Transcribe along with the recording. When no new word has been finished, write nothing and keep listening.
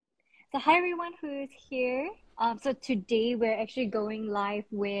So hi everyone who's here. So today we're actually going live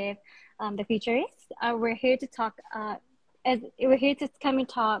with the Futurists. We're here to talk. We're here to come and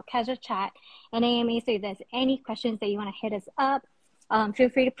talk, casual chat, and AMA. So if there's any questions that you want to hit us up, feel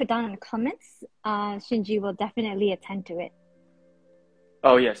free to put down in the comments. Shinji will definitely attend to it.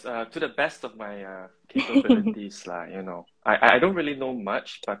 Oh yes, to the best of my capabilities, I don't really know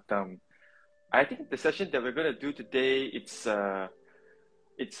much, but I think the session that we're going to do today,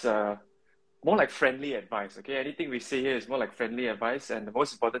 it's more like friendly advice. Okay, anything we say here is more like friendly advice, and the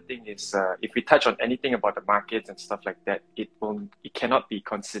most important thing is if we touch on anything about the markets and stuff like that, it cannot be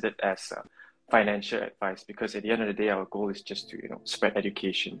considered as financial advice, because at the end of the day, our goal is just to spread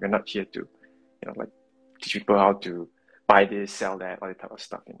education. We're not here to like teach people how to buy this, sell that, all that type of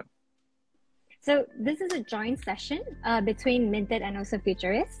stuff. So this is a joint session between M1NTED and also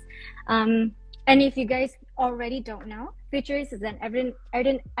Futurists. And if you guys already don't know, Futurists is an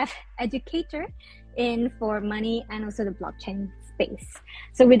educator for money and also the blockchain space.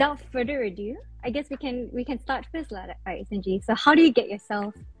 So without further ado, I guess we can start first, right, Sanji? So how do you get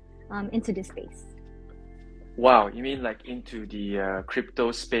yourself into this space? Wow, you mean like into the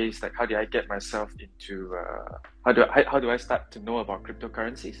crypto space? Like how do I get myself into how do I start to know about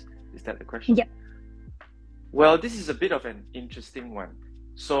cryptocurrencies? Is that the question? Yep. Well, this is a bit of an interesting one.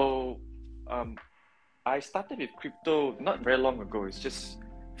 So I started with crypto not very long ago. It's just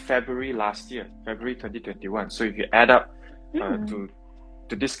February last year, February 2021. So if you add up to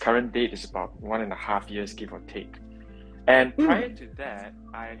this current date, it's about 1.5 years, give or take. And prior to that,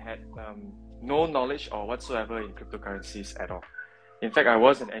 I had no knowledge or whatsoever in cryptocurrencies at all. In fact, I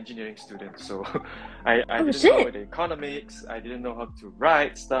was an engineering student, so I didn't know the economics. I didn't know how to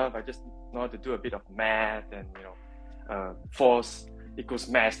write stuff. I just know how to do a bit of math and force equals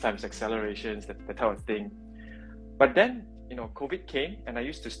mass times accelerations, that type of thing. But then COVID came, and I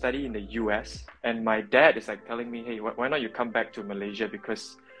used to study in the US, and my dad is like telling me, hey, why not you come back to Malaysia,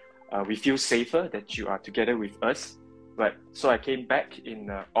 because we feel safer that you are together with us. But so I came back in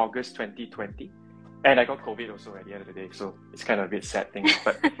August 2020, and I got COVID also at the end of the day. So it's kind of a bit sad thing.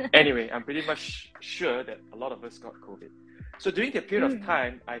 But anyway, I'm pretty much sure that a lot of us got COVID. So during that period of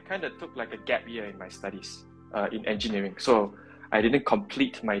time, I kind of took like a gap year in my studies in engineering. So I didn't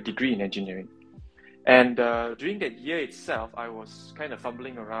complete my degree in engineering. And during that year itself, I was kind of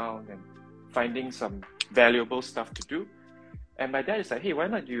fumbling around and finding some valuable stuff to do. And my dad is like, hey, why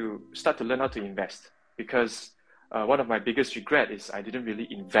not you start to learn how to invest? Because one of my biggest regret is I didn't really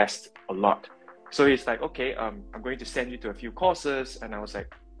invest a lot. So he's like, okay, I'm going to send you to a few courses. And I was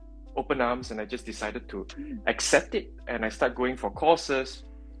like, open arms, and I just decided to accept it. And I started going for courses.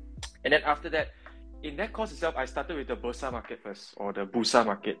 And then after that, in that course itself, I started with the Bursa market first, or the Bursa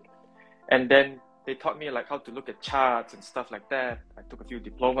market. And then they taught me like how to look at charts and stuff like that. I took a few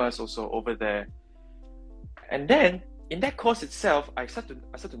diplomas also over there. And then in that course itself, I started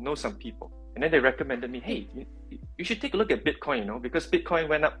to know some people. And then they recommended me, hey, you should take a look at Bitcoin, because Bitcoin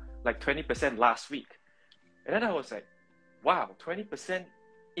went up like 20% last week. And then I was like, wow, 20%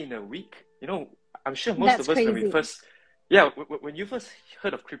 in a week? I'm sure most of us, crazy. when you first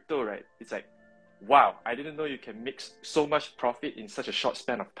heard of crypto, right, it's like, wow, I didn't know you can make so much profit in such a short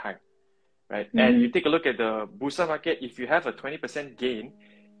span of time, right? And you take a look at the Bursa market, if you have a 20% gain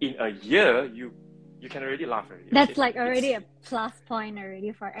in a year, you can already laugh already. That's like already a plus point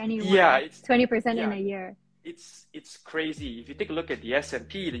already for anyone. Yeah, it's 20% in a year. It's crazy. If you take a look at the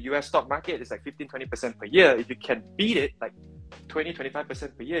S&P, the US stock market, it's like 15-20% per year. If you can beat it like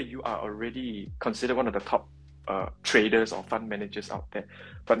 20-25% per year, you are already considered one of the top traders or fund managers out there.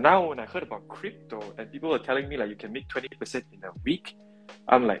 But now when I heard about crypto and people were telling me like you can make 20% in a week,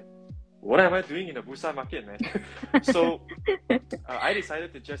 I'm like, what am I doing in the Bursa market, man? So I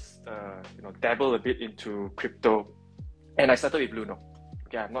decided to just dabble a bit into crypto, and I started with Luno.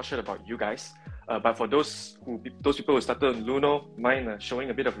 Okay, I'm not sure about you guys, but for those people who started on Luno, mine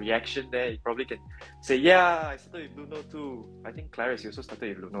showing a bit of reaction there, you probably can say, yeah, I started with Luno too. I think Clarice, you also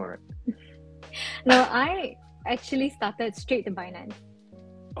started with Luno, right? No, I actually started straight to Binance.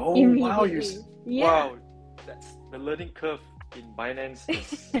 Oh, wow, wow, that's the learning curve in Binance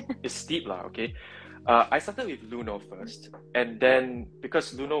is steep lah, okay? I started with Luno first, and then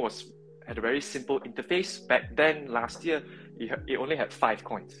because Luno had a very simple interface back then, last year, it only had 5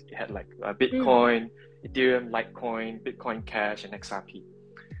 coins. It had like Bitcoin, Ethereum, Litecoin, Bitcoin Cash, and XRP.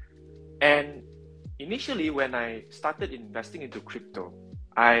 And initially, when I started investing into crypto,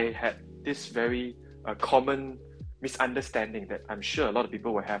 I had this very common misunderstanding that I'm sure a lot of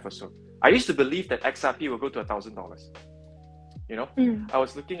people will have also. I used to believe that XRP will go to $1,000. I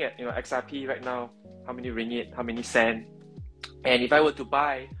was looking at XRP right now, how many ringgit, how many cent, and if I were to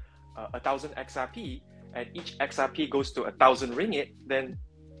buy 1,000 XRP, and each XRP goes to 1,000 ringgit, then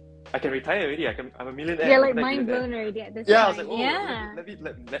I can retire already. I'm a millionaire. You're like mind blown already at this Yeah, point. I was like, oh, yeah.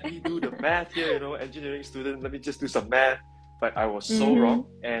 let me do the math here, engineering student, let me just do some math. But I was so wrong,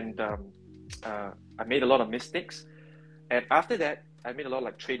 and I made a lot of mistakes. And after that, I made a lot of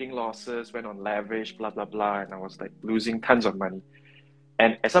like trading losses, went on leverage, blah, blah, blah, and I was like losing tons of money.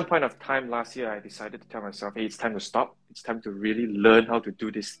 And at some point of time last year, I decided to tell myself, hey, it's time to stop. It's time to really learn how to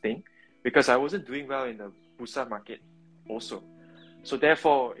do this thing, because I wasn't doing well in the Bursa market also. So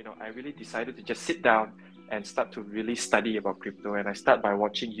therefore, I really decided to just sit down and start to really study about crypto. And I start by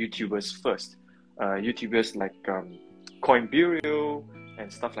watching YouTubers first. YouTubers like Coin Bureau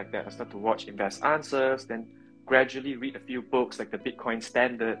and stuff like that. I start to watch Invest Answers, then gradually read a few books like the Bitcoin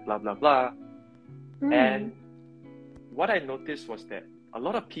Standard, blah, blah, blah. And what I noticed was that a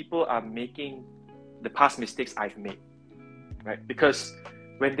lot of people are making the past mistakes I've made, right? Because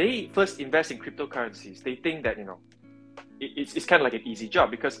when they first invest in cryptocurrencies, they think that, it's kind of like an easy job,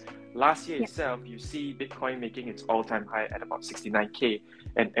 because last year itself, you see Bitcoin making its all-time high at about 69K,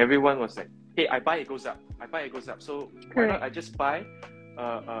 and everyone was like, hey, I buy it goes up. So why not I just buy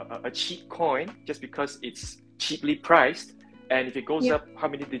a cheap coin just because it's cheaply priced, and if it goes up how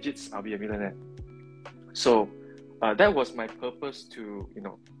many digits, I'll be a millionaire. So that was my purpose, to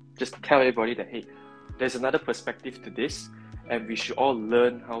just tell everybody that, hey, there's another perspective to this, and we should all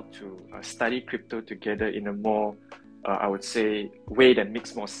learn how to study crypto together in a more I would say way that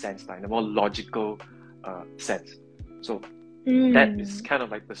makes more sense, in a more logical sense. So that is kind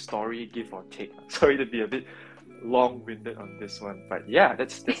of like the story, give or take. Sorry to be a bit long-winded on this one, but yeah,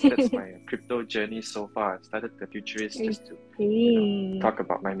 that's my crypto journey so far. I started the Futurists just to talk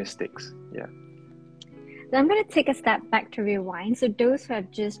about my mistakes. Yeah. So I'm going to take a step back to rewind. So those who have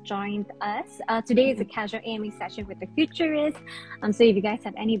just joined us, today is a casual AMA session with the Futurists. So if you guys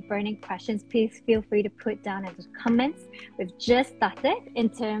have any burning questions, please feel free to put down in the comments. We've just started in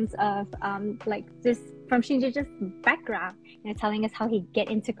terms of like this from Shinji's background, telling us how he get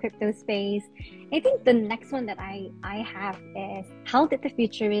into crypto space. I think the next one that I have is, how did the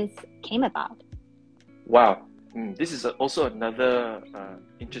Futurists came about? Wow. This is also another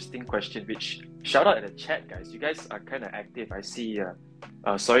interesting question, which shout out in the chat, guys. You guys are kind of active. I see,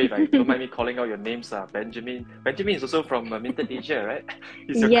 sorry if I don't mind me calling out your names. Benjamin. Benjamin is also from M1NTED Asia, right?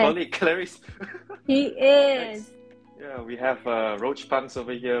 He's your colleague, Clarice. He is. Yeah, we have Roach Punks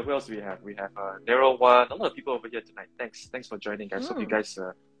over here. Who else do we have? We have Nero One. A lot of people over here tonight. Thanks for joining, guys. Hope you guys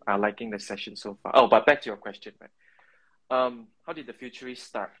are liking the session so far. Oh, but back to your question, man. How did the Futurists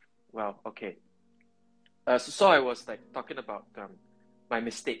start? Well, okay. So I was like talking about my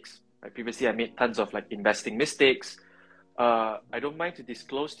mistakes. Like previously, I made tons of like investing mistakes. I don't mind to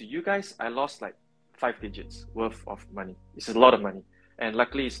disclose to you guys, I lost like 5 digits worth of money. It's a lot of money, and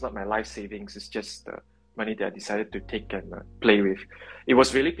luckily it's not my life savings. It's just money that I decided to take and play with. It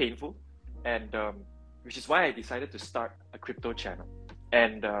was really painful, and which is why I decided to start a crypto channel.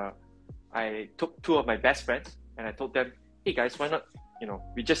 And I took 2 of my best friends and I told them, hey guys, why not?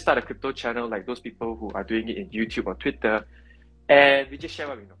 We just start a crypto channel like those people who are doing it in YouTube or Twitter, and we just share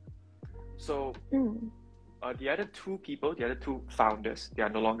what we know. So the other 2 people, the other 2 founders, they are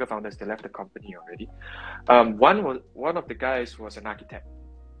no longer founders, they left the company already. One of the guys was an architect.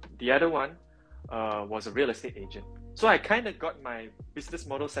 The other one was a real estate agent. So I kind of got my business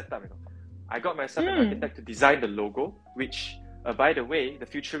model set up. I got myself an architect to design the logo, which by the way, the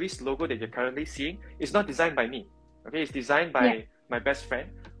Futurist logo that you're currently seeing is not designed by me. Okay, it's designed by my best friend,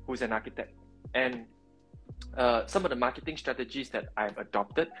 who's an architect. And some of the marketing strategies that I've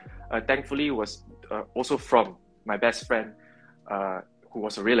adopted, thankfully, was also from my best friend, who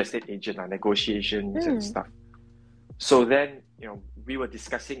was a real estate agent, negotiations and stuff. So then, we were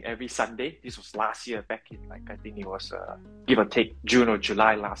discussing every Sunday. This was last year, back in I think it was give or take June or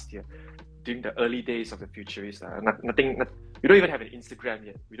July last year, during the early days of the Futurists. We don't even have an Instagram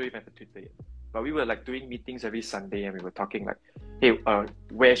yet. We don't even have a Twitter yet. But we were like doing meetings every Sunday, and we were talking like, hey,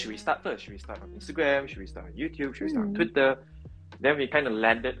 where should we start first? Should we start on Instagram? Should we start on YouTube? Should we start on Twitter? Then we kind of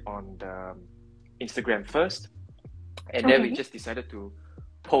landed on the Instagram first, and then we just decided to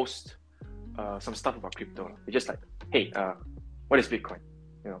post some stuff about crypto. We just like, hey, what is Bitcoin?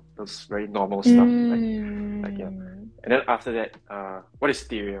 Those very normal stuff. And then after that, what is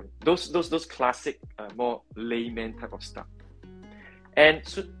Ethereum? Those classic, more layman type of stuff. And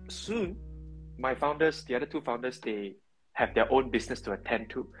soon, my founders, the other 2 founders, they have their own business to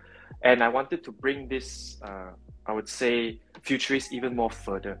attend to. And I wanted to bring this, I would say, Futurists even more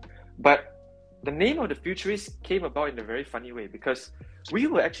further. But the name of the Futurists came about in a very funny way, because we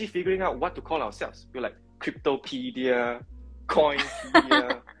were actually figuring out what to call ourselves. We were like Cryptopedia,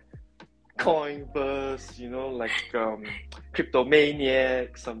 Coinpedia, Bitcoin burst, like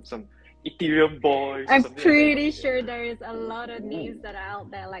Cryptomaniac, some Ethereum boys, or I'm something like that. pretty sure there is a lot of Ooh. names that are out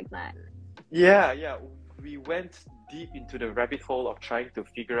there like that. Yeah. We went deep into the rabbit hole of trying to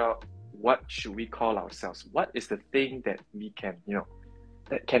figure out what should we call ourselves. What is the thing that we can,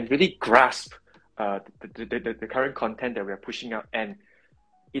 that can really grasp the current content that we are pushing out, and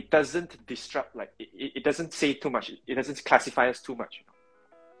it doesn't disrupt, like it doesn't say too much. It doesn't classify us too much.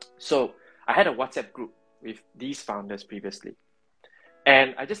 So I had a WhatsApp group with these founders previously.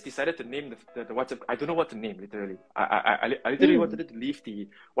 And I just decided to name the WhatsApp. I don't know what to name, literally. I literally wanted to leave the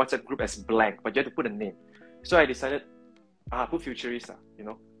WhatsApp group as blank, but you had to put a name. So I decided, put Futurists,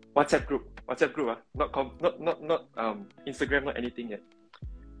 WhatsApp group, not Instagram, not anything yet.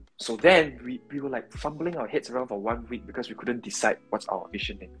 So then we were like fumbling our heads around for 1 week because we couldn't decide what's our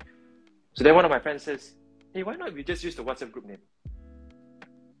official name. So then one of my friends says, hey, why not we just use the WhatsApp group name?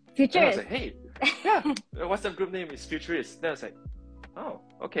 Futurists. And I was like, hey, yeah, the WhatsApp group name is Futurists. Then I was like, oh,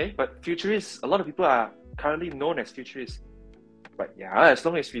 okay, but Futurists, a lot of people are currently known as Futurists. But yeah, as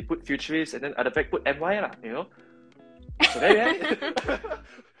long as we put Futurists and then at the back put MY, So there we have it.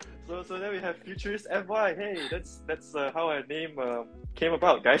 So then we have Futurists MY. Hey, that's how our name came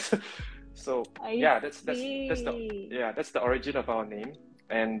about, guys. So that's the origin of our name.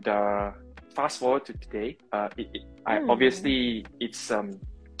 And fast forward to today, obviously it's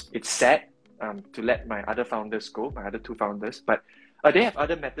sad to let my other founders go, my other two founders, but they have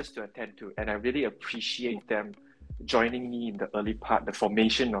other matters to attend to, and I really appreciate them joining me in the early part, the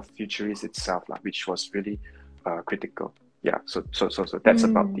formation of Futurists itself, which was really critical. Yeah, so that's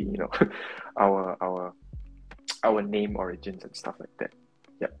about the our name origins and stuff like that.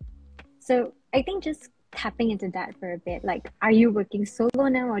 Yeah. So I think just tapping into that for a bit, like, are you working solo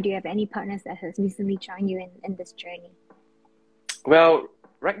now, or do you have any partners that has recently joined you in this journey? Well,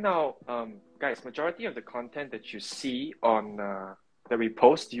 right now, guys, majority of the content that you see on that we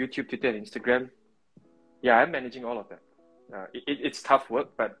post, YouTube, Twitter, and Instagram, I'm managing all of that. It's tough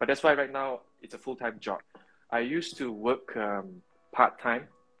work, but that's why right now it's a full-time job. I used to work part-time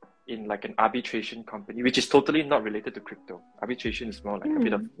in like an arbitration company, which is totally not related to crypto. Arbitration is more like a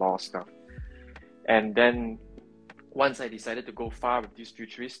bit of law stuff. And then once I decided to go far with this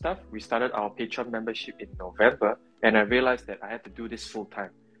futurist stuff, we started our Patreon membership in November, and I realized that I had to do this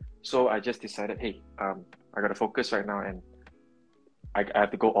full-time. So I just decided, hey, I got to focus right now, and I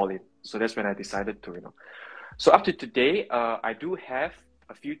have to go all in. So that's when I decided to, So up to today, I do have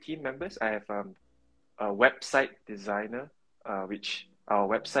a few team members. I have a website designer, which our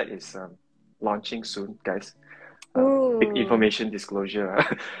website is launching soon, guys. Big information disclosure.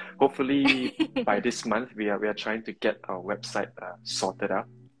 Hopefully by this month, we are trying to get our website sorted out.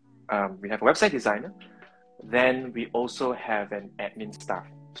 We have a website designer. Then we also have an admin staff.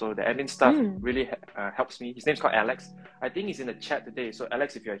 So the admin staff really helps me. His name's called Alex. I think he's in the chat today. So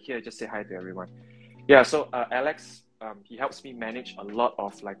Alex, if you're here, just say hi to everyone. Yeah, so Alex, he helps me manage a lot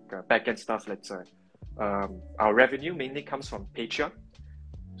of like back-end stuff. Our revenue mainly comes from Patreon.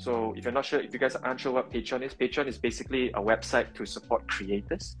 So if you guys aren't sure what Patreon is basically a website to support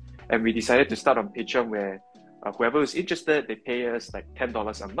creators. And we decided to start on Patreon where whoever is interested, they pay us like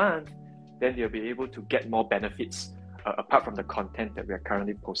 $10 a month. Then they'll be able to get more benefits apart from the content that we are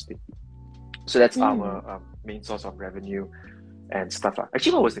currently posting. So that's our main source of revenue and stuff.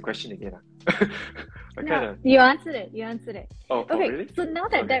 Actually, what was the question again? You answered it. Oh, really? So now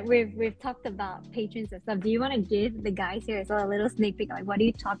that we've talked about patrons and stuff, do you want to give the guys here as well a little sneak peek, like what do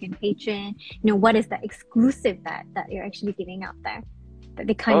you talk in Patreon? What is the exclusive that you're actually giving out there that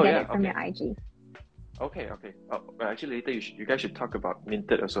they can't get it from your IG? Okay. Actually, later you guys should talk about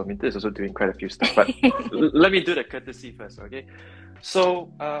M1NTED also. M1NTED is also doing quite a few stuff, but let me do the courtesy first, okay?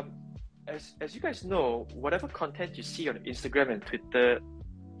 So, as you guys know, whatever content you see on Instagram and Twitter,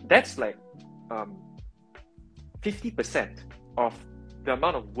 that's like 50% of the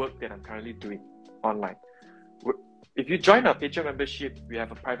amount of work that I'm currently doing online. If you join our Patreon membership, we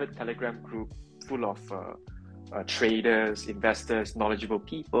have a private Telegram group full of traders, investors, knowledgeable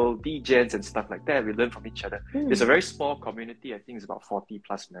people, degens and stuff like that. We learn from each other. It's a very small community. I think it's about 40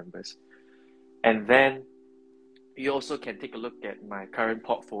 plus members. And then you also can take a look at my current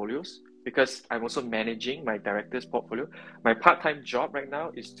portfolios because I'm also managing my director's portfolio. My part-time job right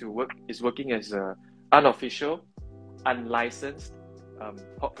now is working as a unofficial, unlicensed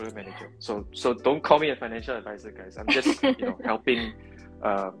portfolio manager. So don't call me a financial advisor, guys. I'm just helping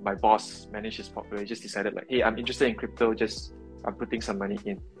my boss manage his portfolio. He just decided like, hey, I'm interested in crypto. I'm putting some money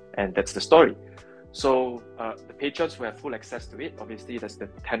in, and that's the story. So the patrons will have full access to it. Obviously, that's the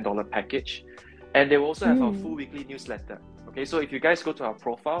 $10 package. And they will also have our full weekly newsletter. Okay, so if you guys go to our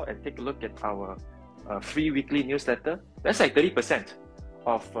profile and take a look at our free weekly newsletter, that's like 30%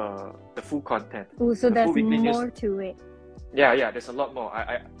 of the full content. Oh, so the there's full weekly more to it. Yeah, there's a lot more.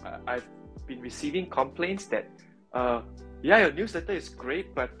 I've been receiving complaints that your newsletter is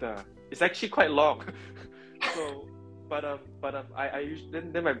great, but it's actually quite long. So,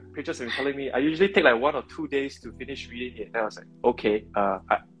 then my patrons have been telling me I usually take like 1 or 2 days to finish reading it. And I was like, okay,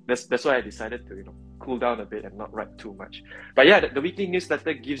 that's why I decided to cool down a bit and not write too much. But yeah, the weekly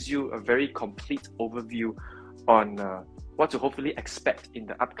newsletter gives you a very complete overview on what to hopefully expect in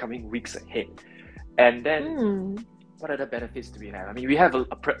the upcoming weeks ahead. And then what other benefits do we have? I mean, we have a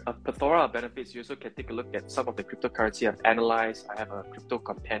plethora of benefits. You also can take a look at some of the cryptocurrency I've analyzed. I have a crypto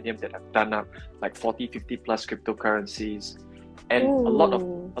compendium that I've done up, like 40, 50 plus cryptocurrencies. And a lot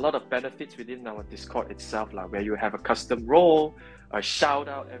of benefits within our Discord itself, where you have a custom role, a shout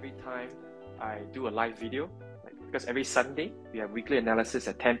out every time I do a live video. Because every Sunday, we have weekly analysis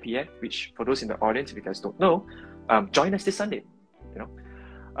at 10 p.m., which for those in the audience, if you guys don't know, join us this Sunday,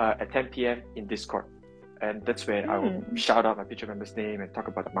 at 10 p.m. in Discord. And that's where I will shout out my Patreon member's name and talk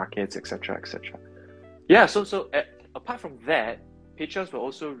about the markets, etc., etc. Yeah, so apart from that, patrons will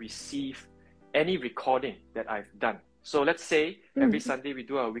also receive any recording that I've done. So let's say every Sunday we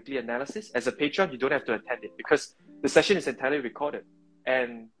do our weekly analysis. As a patron, you don't have to attend it because the session is entirely recorded.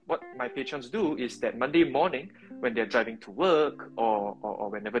 And what my patrons do is that Monday morning, when they're driving to work or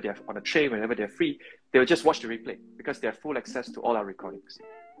whenever they're on a train, whenever they're free, they'll just watch the replay because they have full access to all our recordings.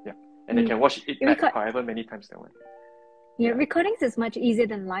 Yeah. And they can watch it back however many times they want. Yeah, recordings is much easier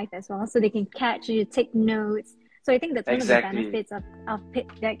than live as well, so they can catch you, take notes. So I think that's one of the benefits of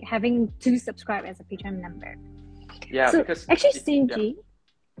having to subscribe as a Patreon member. Yeah, so because actually, Stingy,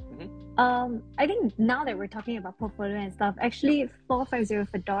 I think now that we're talking about portfolio and stuff, actually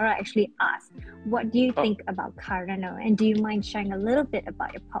 450 Fedora actually asked, what do you think about Cardano? And do you mind sharing a little bit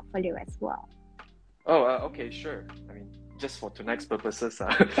about your portfolio as well? Okay, sure. I mean, just for tonight's purposes.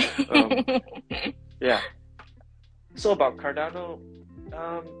 Yeah. So about Cardano,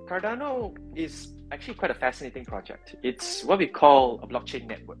 Cardano is actually quite a fascinating project. It's what we call a blockchain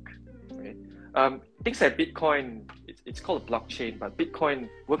network. Okay? Things like Bitcoin, it's called a blockchain, but Bitcoin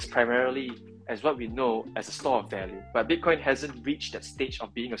works primarily as what we know as a store of value. But Bitcoin hasn't reached that stage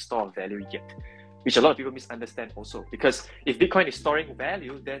of being a store of value yet, which a lot of people misunderstand also. Because if Bitcoin is storing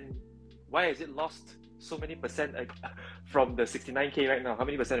value, then why has it lost so many percent from the 69K right now? How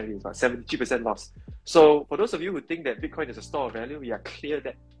many percent it is? About 73% lost. So for those of you who think that Bitcoin is a store of value, we are clear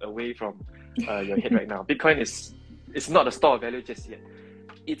that away from your head right now. Bitcoin is not a store of value just yet.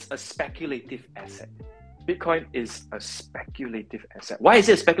 It's a speculative asset. Bitcoin is a speculative asset. Why is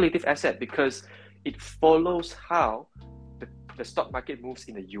it a speculative asset? Because it follows how the stock market moves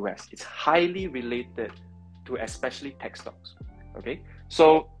in the US. It's highly related to especially tech stocks. Okay,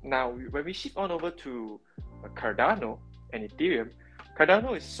 so now when we shift on over to Cardano and Ethereum,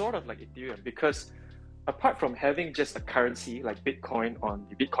 Cardano is sort of like Ethereum because apart from having just a currency like Bitcoin on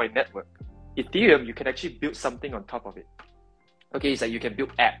the Bitcoin network, Ethereum, you can actually build something on top of it. Okay, it's like you can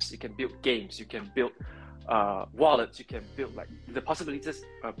build apps, you can build games, you can build wallets, you can build the possibilities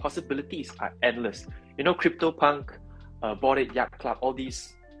are endless. CryptoPunk, Bored Ape Yacht Club, all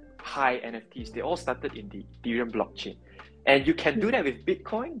these high NFTs, they all started in the Ethereum blockchain. And you can do that with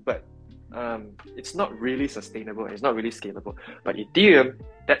Bitcoin, but it's not really sustainable. It's not really scalable. But Ethereum,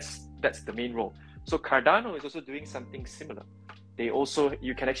 that's the main role. So Cardano is also doing something similar.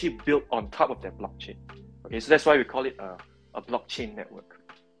 You can actually build on top of that blockchain. Okay, so that's why we call it a blockchain network.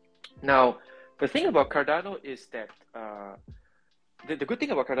 Now, the thing about Cardano is that the good thing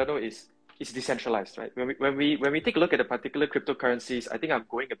about Cardano is it's decentralized, right? When we take a look at the particular cryptocurrencies, I think I'm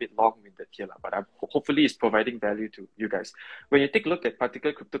going a bit long-winded here, but hopefully it's providing value to you guys. When you take a look at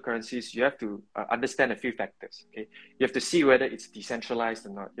particular cryptocurrencies, you have to understand a few factors. Okay, you have to see whether it's decentralized or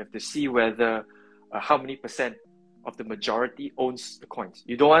not. You have to see whether how many percent of the majority owns the coins.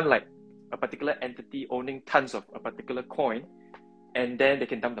 You don't want like a particular entity owning tons of a particular coin, and then they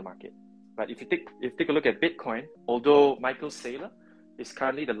can dump the market. But if you take a look at Bitcoin, although Michael Saylor is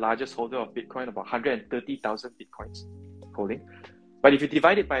currently the largest holder of Bitcoin, about 130,000 Bitcoins holding. But if you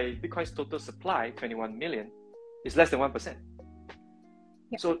divide it by Bitcoin's total supply, 21 million, it's less than 1%.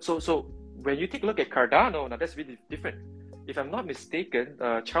 Yep. So when you take a look at Cardano, now that's really different. If I'm not mistaken,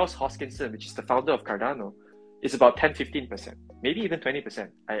 Charles Hoskinson, which is the founder of Cardano, is about 10-15%, maybe even 20%.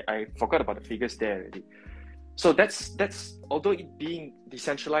 I forgot about the figures there already. So that's although it being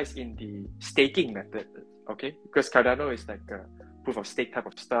decentralized in the staking method, okay, because Cardano is like a proof of stake type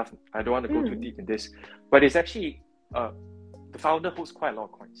of stuff. I don't want to go too deep in this, but it's actually the founder holds quite a lot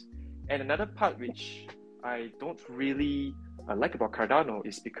of coins, And another part which I don't really like about Cardano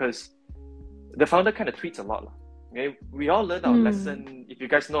is because the founder kind of tweets a lot. Okay? We all learned our lesson. If you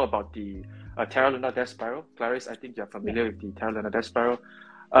guys know about the Terra Luna death spiral, Clarice, I think you're familiar with the Terra Luna death spiral.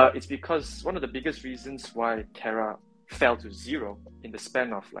 It's because one of the biggest reasons why Terra fell to zero in the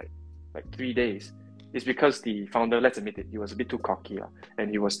span of like 3 days is because the founder, let's admit it, he was a bit too cocky and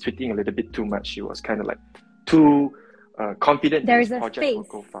he was tweeting a little bit too much. He was kind of like too confident that his project will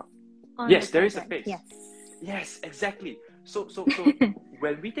go far. Yes, there is a face. Yes, exactly. So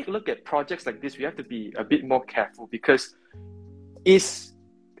when we take a look at projects like this, we have to be a bit more careful, because is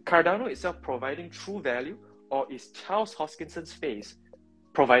Cardano itself providing true value, or is Charles Hoskinson's face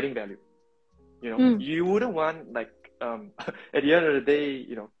providing value? You know, you wouldn't want like at the end of the day,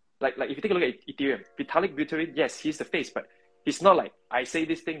 you know, like if you take a look at Ethereum, Vitalik Buterin, yes, he's the face, but he's not like, I say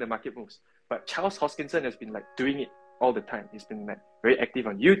this thing, the market moves. But Charles Hoskinson has been like doing it all the time. He's been like very active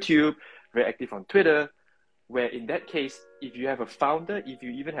on YouTube, very active on Twitter, where in that case, if you have a founder, if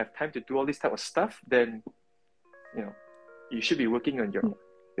you even have time to do all this type of stuff, then, you know, you should be working on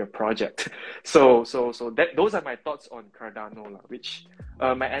your project. So those are my thoughts on Cardano, which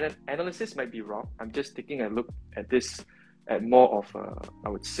my analysis might be wrong. I'm just taking a look at this at more of I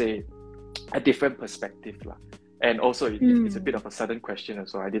would say a different perspective. And also it's a bit of a sudden question,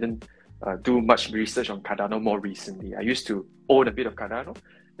 so I didn't do much research on Cardano more recently. I used to own a bit of Cardano.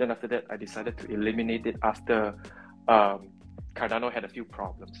 Then after that, I decided to eliminate it after Cardano had a few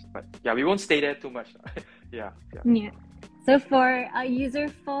problems. But yeah, we won't stay there too much. Yeah. So for user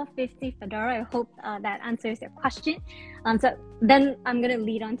 450 Fedora, I hope that answers your question. So then I'm going to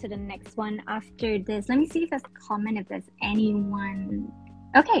lead on to the next one after this. Let me see if there's a comment, if there's anyone.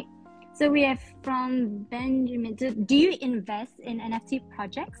 Okay. So we have from Benjamin, do you invest in NFT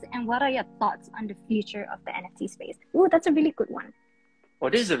projects, and what are your thoughts on the future of the NFT space? Oh, that's a really good one. Oh,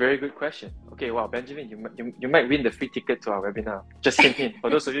 this is a very good question. Okay, wow, Benjamin, you might win the free ticket to our webinar. Just hint. For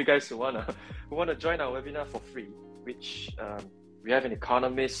those of you guys who wanna join our webinar for free, which we have an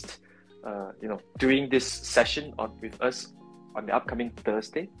economist, doing this session with us on the upcoming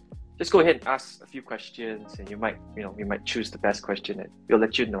Thursday. Just go ahead and ask a few questions, and we might choose the best question, and we'll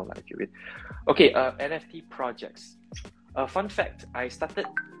let you know if you win. Okay, NFT projects. Fun fact: I started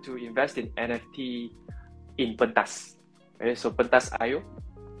to invest in NFT in Pentas. Okay, so Pentas.io.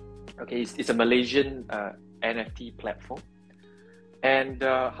 Okay, it's a Malaysian NFT platform. And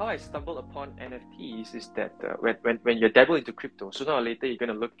how I stumbled upon NFTs is that when you're dabble into crypto, sooner or later you're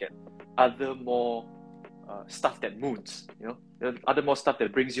going to look at other more stuff that moves, other more stuff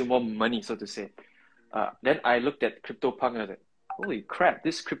that brings you more money, so to say. Then I looked at CryptoPunk and I was like, holy crap,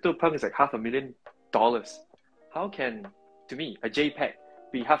 this CryptoPunk is like $500,000. How can, to me, a JPEG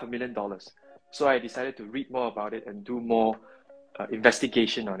be $500,000? So I decided to read more about it and do more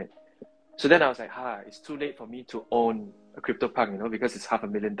investigation on it. So then I was like, it's too late for me to own a CryptoPunk, because it's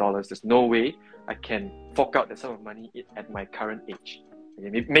 $500,000. There's no way I can fork out that sum of money at my current age.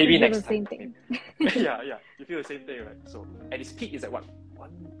 Okay, maybe next time. Thing. Yeah, you feel the same thing, right? So at its peak, it's like what,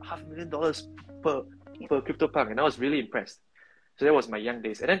 $500,000 per CryptoPunk, and I was really impressed. So that was my young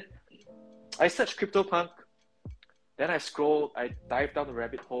days. And then I searched CryptoPunk, then I scrolled, I dived down the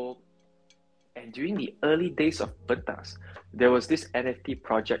rabbit hole, and during the early days of Pentas, there was this NFT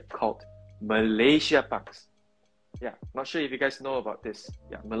project called Malaysia Punks. Yeah, not sure if you guys know about this.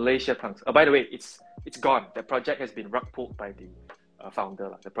 Yeah, Malaysia Punks. Oh, by the way, it's gone. The project has been rug pulled by the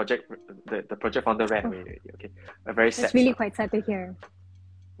founder. The project founder ran away already. Okay, a very sad. It's really quite sad to hear.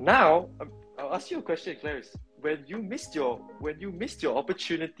 Now, I'll ask you a question, Clarice. When you missed your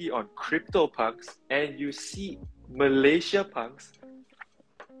opportunity on CryptoPunks and you see Malaysia Punks,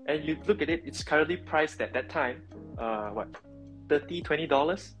 and you look at it, it's currently priced at that time, $30,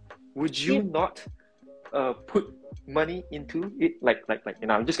 $20. Would you not put money into it?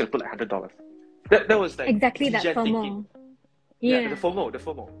 I'm just gonna put like $100. That was like exactly that FOMO. Thinking. Yeah, the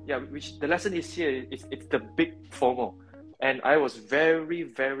FOMO. Yeah, which the lesson is here. It's the big FOMO, and I was very,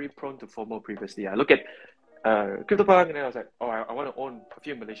 very prone to FOMO previously. I look at CryptoPunk, and then I was like, I want to own a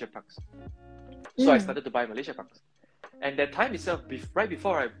few Malaysia Punks. So I started to buy Malaysia Punks. And that time itself, right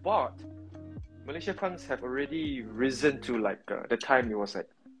before I bought, Malaysia Punks have already risen to like, the time it was like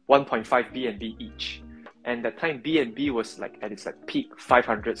 1.5 BNB each. And that time BNB was like at its like peak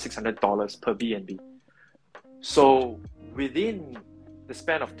 $500, $600 per BNB. So within the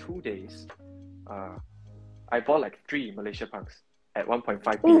span of 2 days, I bought like 3 Malaysia Punks at 1.5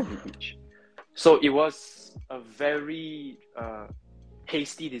 BNB each. So it was a very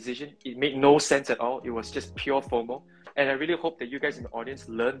hasty decision. It made no sense at all. It was just pure FOMO. And I really hope that you guys in the audience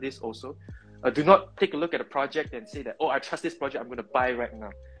learn this also. Do not take a look at a project and say that, I trust this project, I'm going to buy right now.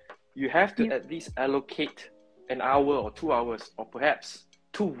 you have to Yep. at least allocate an hour or 2 hours or perhaps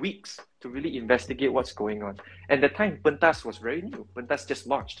 2 weeks to really investigate what's going on. And the time Pentas was very new. Pentas just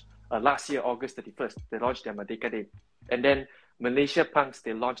launched last year, August 31st. They launched their Merdeka Day. And then Malaysia Punks,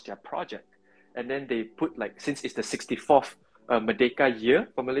 they launched their project. And then they put like, since it's the 64th Merdeka year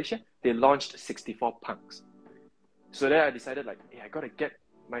for Malaysia, they launched 64 punks. So then I decided like, hey, I gotta get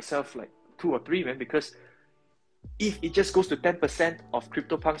myself like 2 or 3, man, because if it just goes to 10% of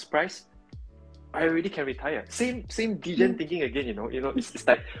CryptoPunk's price, I already can retire. Same degen thinking again, it's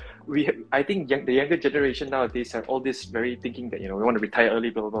like I think the younger generation nowadays have all this very thinking that, we want to retire early,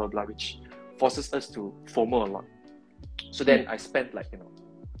 blah, blah, blah, which forces us to FOMO a lot. So then I spent like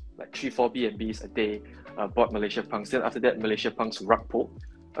 3-4 BNBs a day, bought Malaysia Punks. Then after that, Malaysia Punks rug pull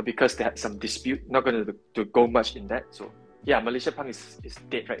because they had some dispute. Not going to go much in that. So yeah, Malaysia Punk is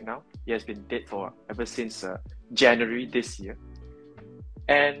dead right now. It has been dead for ever since January this year.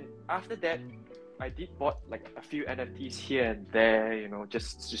 And after that, I did bought like a few NFTs here and there,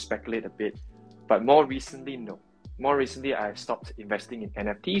 just to speculate a bit. But more recently, no. More recently, I've stopped investing in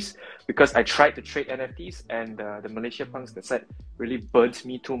NFTs because I tried to trade NFTs and the Malaysia Punks that said really burnt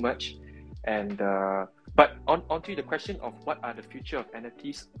me too much. And but onto the question of what are the future of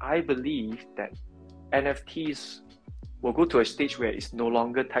NFTs, I believe that NFTs will go to a stage where it's no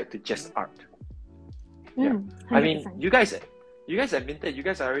longer tied to just art. Yeah, 100%. I mean, you guys at Minted, you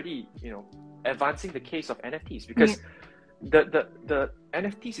guys are already advancing the case of NFTs because the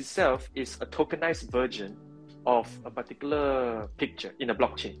NFTs itself is a tokenized version of a particular picture in a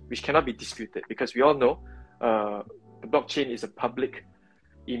blockchain, which cannot be disputed because we all know the blockchain is a public,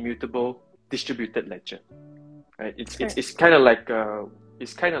 immutable, distributed ledger. Right? It's kind of like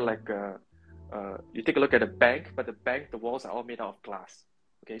you take a look at a bank, but the walls are all made out of glass.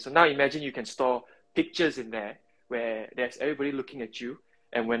 Okay, so now imagine you can store pictures in there where there's everybody looking at you,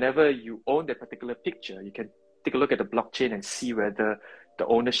 and whenever you own that particular picture, you can take a look at the blockchain and see whether the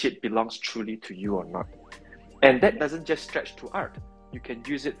ownership belongs truly to you or not. And that doesn't just stretch to art. You can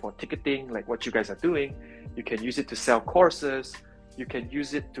use it for ticketing, like what you guys are doing. You can use it to sell courses. You can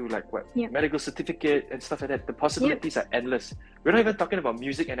use it to medical certificate and stuff like that. The possibilities are endless. We're not even talking about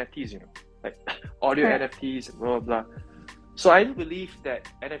music NFTs, like audio NFTs and blah, blah, blah. So I do believe that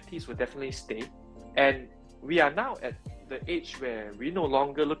NFTs will definitely stay. And we are now at the age where we no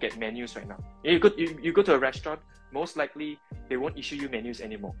longer look at menus right now. You go to a restaurant, most likely they won't issue you menus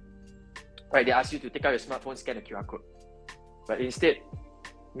anymore. Right? They ask you to take out your smartphone, scan a QR code. But instead,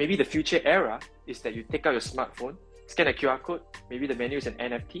 maybe the future era is that you take out your smartphone, scan a QR code, maybe the menu is an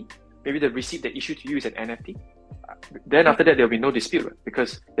NFT, maybe the receipt they issue to you is an NFT. Then after that, there'll be no dispute, right?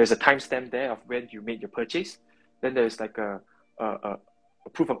 Because there's a timestamp there of when you made your purchase. Then there's like a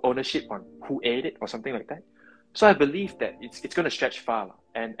proof of ownership on who ate it or something like that. So I believe that it's going to stretch far,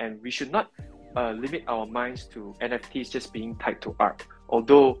 and we should not limit our minds to NFTs just being tied to art.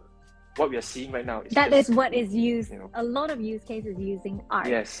 Although what we are seeing right now is that is what is used. A lot of use cases using art.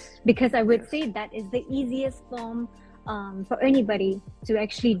 Yes. Because I would say that is the easiest form for anybody to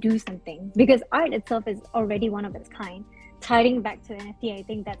actually do something. Because art itself is already one of its kind. Tying back to NFT, I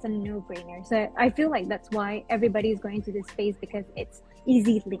think that's a no-brainer. So I feel like that's why everybody is going to this space, because it's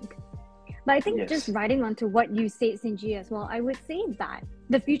easy link. But I think just riding onto what you said, Sinji, as well, I would say that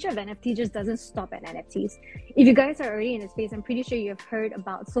the future of NFT just doesn't stop at NFTs. If you guys are already in the space, I'm pretty sure you've heard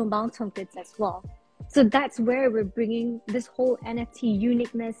about M1NTED as well. So that's where we're bringing this whole NFT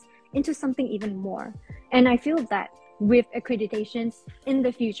uniqueness into something even more. And I feel that with accreditations in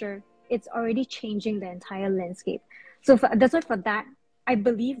the future, it's already changing the entire landscape. So that's why for that, I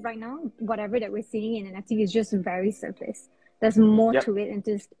believe right now, whatever that we're seeing in NFT is just very surface. There's more to it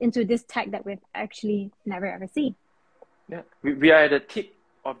into this tech that we've actually never ever seen. Yeah, we are at the tip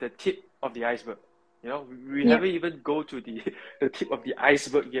of the iceberg. We haven't even go to the tip of the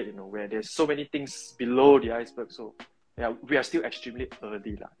iceberg yet. Where there's so many things below the iceberg. So yeah, we are still extremely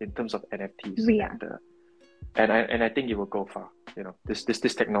early in terms of NFTs. We are. And I think it will go far.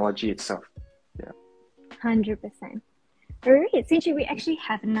 This technology itself. Yeah. 100%. All right, Sinji, we actually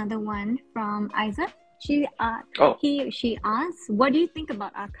have another one from Isaac. She asks, what do you think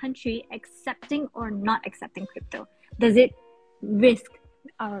about our country accepting or not accepting crypto? Does it risk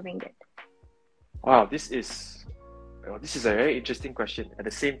our ringgit? Wow, this is a very interesting question. At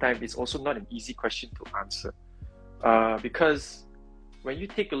the same time, it's also not an easy question to answer, because when you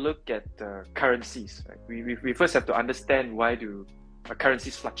take a look at currencies, right, we first have to understand why do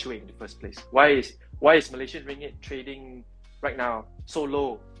currencies fluctuate in the first place. Why is Malaysian ringgit trading right now so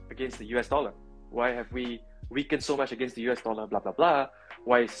low against the US dollar? Why have we weakened so much against the US dollar, blah, blah, blah?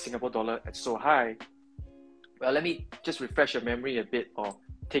 Why is Singapore dollar at so high? Well, let me just refresh your memory a bit or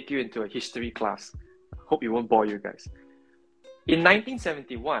take you into a history class. Hope it won't bore you guys. In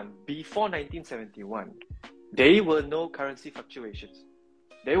 1971, before 1971, there were no currency fluctuations.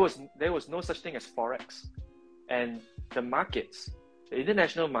 There was no such thing as forex, and the markets, the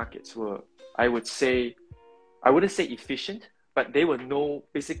international markets were, I wouldn't say efficient, but they were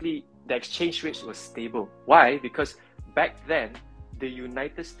basically the exchange rates were stable. Why? Because back then, the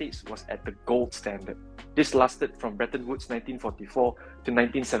United States was at the gold standard. This lasted from Bretton Woods 1944 to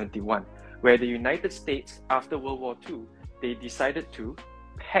 1971, where the United States, after World War II, they decided to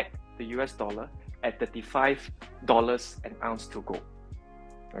peg the US dollar at $35 an ounce to gold.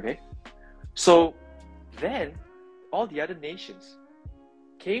 Okay? So then, all the other nations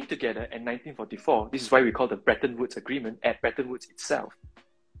came together in 1944. This is why we call the Bretton Woods Agreement at Bretton Woods itself,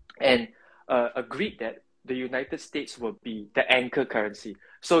 and agreed that the United States will be the anchor currency.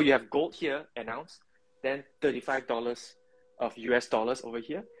 So you have gold here, an ounce, then $35 of US dollars over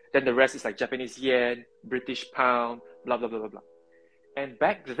here. Then the rest is like Japanese yen, British pound, blah, blah, blah, blah, blah. And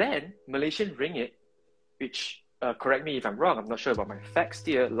back then, Malaysian ringgit, which, correct me if I'm wrong, I'm not sure about my facts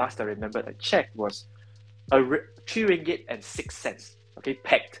here, last I remembered I checked, was 3 ringgit and 6 cents, okay,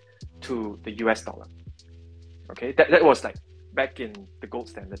 pegged to the US dollar. Okay, that was like back in the gold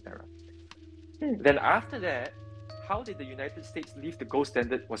standard era. Then after that, how did the United States leave the gold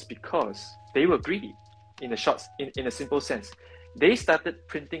standard was because they were greedy in a simple sense. They started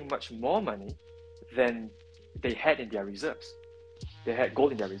printing much more money than they had in their reserves. They had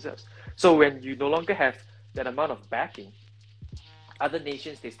gold in their reserves. So when you no longer have that amount of backing, other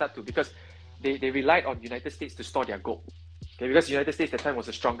nations, they start to, because they relied on the United States to store their gold. Okay, because the United States at that time was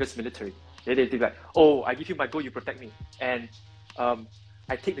the strongest military. They like, oh, I give you my gold, you protect me. And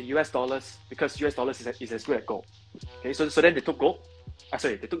I take the US dollars because US dollars is as good as gold. Okay, so then they took gold.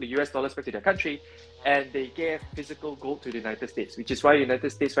 They took the US dollars back to their country, and they gave physical gold to the United States, which is why the United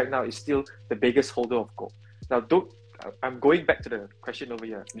States right now is still the biggest holder of gold. Now, I'm going back to the question over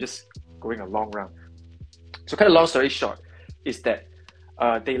here. I'm just going a long round. So kind of long story short is that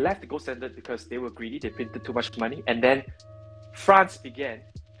they left the gold standard because they were greedy, they printed too much money, and then France began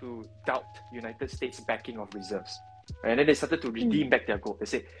to doubt United States backing of reserves. And then they started to redeem back their gold. They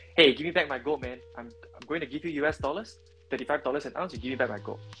said, hey, give me back my gold, man. I'm going to give you US dollars, $35 an ounce, you give me back my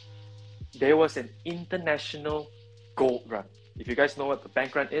gold. There was an international gold run. If you guys know what the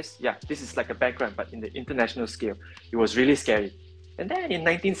bank run is, yeah, this is like a bank run, but in the international scale. It was really scary. And then in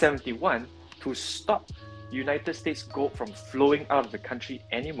 1971, to stop United States gold from flowing out of the country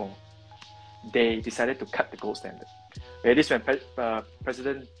anymore, they decided to cut the gold standard. It is when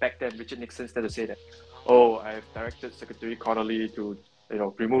President back then, Richard Nixon, started to say that, oh, I've directed Secretary Connolly to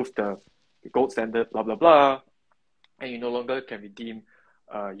remove the gold standard, blah, blah, blah, and you no longer can redeem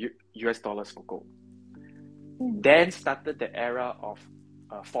US dollars for gold. Then started the era of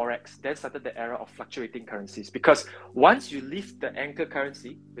forex, then started the era of fluctuating currencies, because once you leave the anchor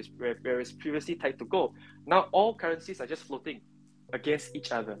currency, where it's previously tied to gold, now all currencies are just floating against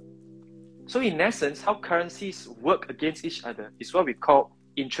each other. So in essence, how currencies work against each other is what we call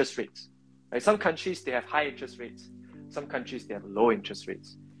interest rates. Right? Some countries, they have high interest rates. Some countries, they have low interest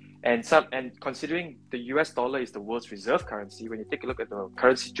rates. And considering the US dollar is the world's reserve currency, when you take a look at the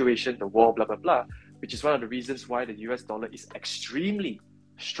current situation, the war, blah, blah, blah, which is one of the reasons why the US dollar is extremely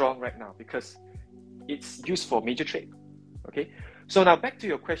strong right now, because it's used for major trade. Okay, so now back to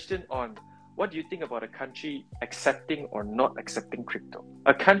your question on what do you think about a country accepting or not accepting crypto?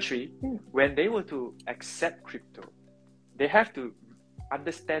 A country, when they were to accept crypto, they have to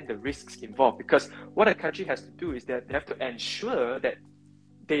understand the risks involved, because what a country has to do is that they have to ensure that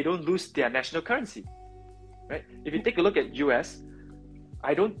they don't lose their national currency, right? If you take a look at US,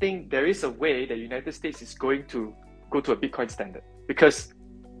 I don't think there is a way that the United States is going to go to a Bitcoin standard, because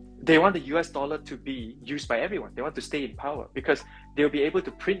they want the US dollar to be used by everyone. They want to stay in power because they'll be able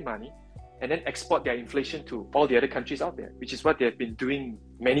to print money and then export their inflation to all the other countries out there, which is what they've been doing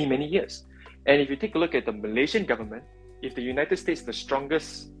many, many years. And if you take a look at the Malaysian government, if the United States, the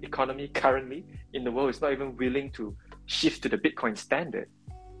strongest economy currently in the world, is not even willing to shift to the Bitcoin standard,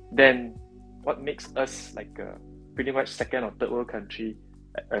 then what makes us like a pretty much second or third world country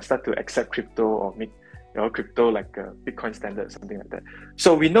start to accept crypto or make crypto like a Bitcoin standard or something like that?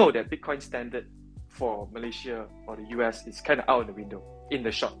 So we know that Bitcoin standard for Malaysia or the US is kind of out of the window in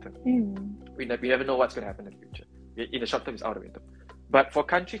the short term. We never know what's going to happen in the future. In the short term, it's out of the window. But for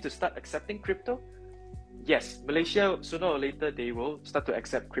countries to start accepting crypto, yes, Malaysia, sooner or later, they will start to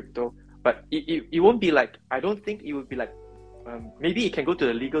accept crypto. But it won't be like, I don't think it will be like, maybe it can go to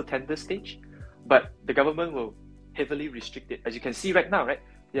the legal tender stage, but the government will heavily restrict it. As you can see right now, right?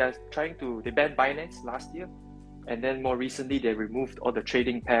 They banned Binance last year. And then more recently, they removed all the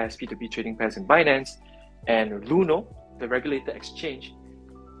trading pairs, P2P trading pairs in Binance. And Luno, the regulated exchange,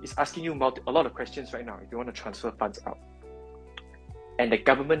 is asking you a lot of questions right now if you want to transfer funds out. And the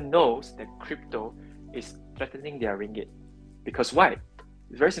government knows that crypto is threatening their ringgit. Because why?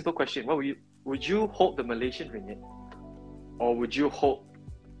 It's a very simple question. Would you hold the Malaysian ringgit, or would you hold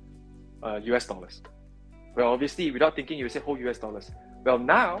US dollars? Well, obviously, without thinking, you would say hold US dollars. Well,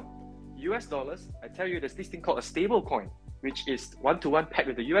 now, US dollars, I tell you, there's this thing called a stable coin, which is one-to-one pegged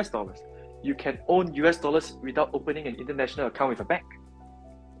with the US dollars. You can own US dollars without opening an international account with a bank.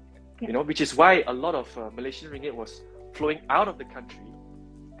 You know, which is why a lot of Malaysian ringgit was flowing out of the country,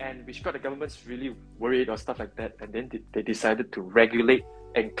 and which got the governments really worried or stuff like that. And then they decided to regulate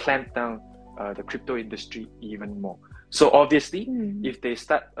and clamp down the crypto industry even more. So obviously, if they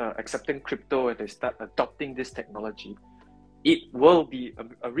start accepting crypto and they start adopting this technology, it will be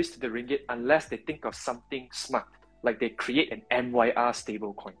a risk to the ringgit unless they think of something smart, like they create an MYR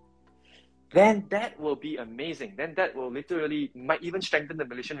stablecoin. Then that will be amazing. Then that will literally might even strengthen the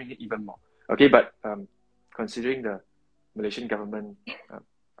Malaysian ringgit even more. Okay, but considering the Malaysian government,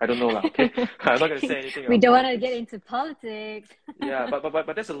 I don't know lah. Okay, I'm not gonna say anything. We don't want to get into politics. Yeah,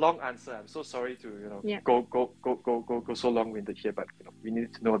 but that's a long answer. I'm so sorry to go so long-winded here, but we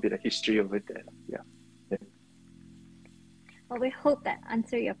need to know a bit of history of it. Yeah. Well, we hope that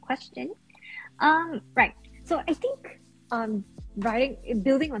answered your question. Right. So I think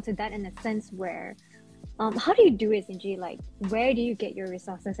building onto that in a sense where, how do you do it, Sinji? Like, where do you get your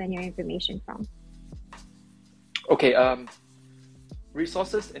resources and your information from? Okay.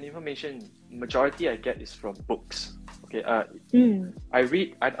 Resources and information, majority I get is from books. Okay. I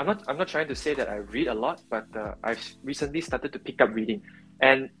read. I'm not trying to say that I read a lot, but I've recently started to pick up reading.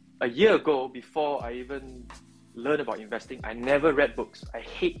 And a year ago, before I even learned about investing, I never read books. I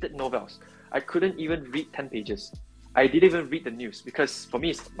hated novels. I couldn't even read 10 pages. I didn't even read the news because for me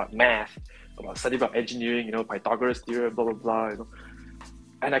it's about math, about study about engineering, Pythagoras theorem, blah blah blah,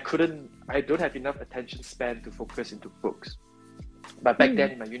 And I don't have enough attention span to focus into books. But back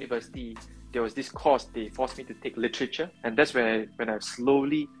then in my university, there was this course they forced me to take literature, and that's when I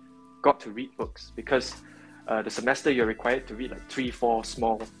slowly got to read books, because the semester you're required to read like 3-4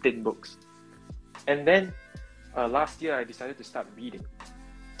 small thin books. And then last year I decided to start reading.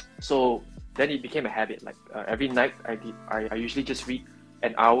 So then it became a habit. Like every night I usually just read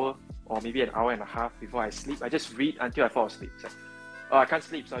an hour or maybe an hour and a half before I sleep. I just read until I fall asleep. So, I can't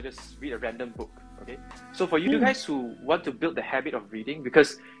sleep, so I just read a random book. Okay. So for you guys who want to build the habit of reading,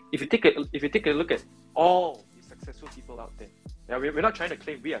 because if you take a look at all the successful people out there, we're not trying to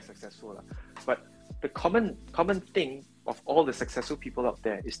claim we are successful, but the common thing of all the successful people out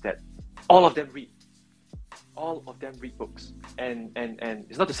there is that all of them read. All of them read books, and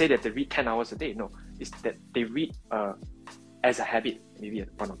it's not to say that they read 10 hours a day. No, it's that they read as a habit, maybe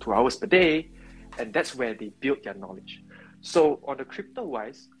 1 or 2 hours per day, and that's where they build their knowledge. So on the crypto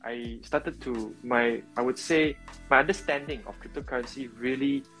wise, I started to I would say my understanding of cryptocurrency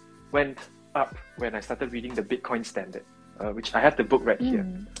really went up when I started reading the Bitcoin Standard, which I have the book right here.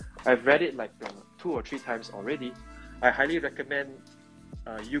 I've read it like 2 or 3 times already. I highly recommend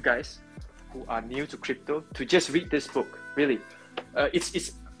you guys who are new to crypto to just read this book. Really,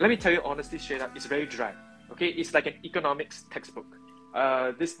 it's let me tell you honestly, straight up, it's very dry. Okay, it's like an economics textbook.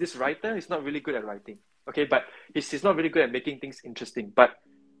 This writer is not really good at writing. Okay, but he's not really good at making things interesting. But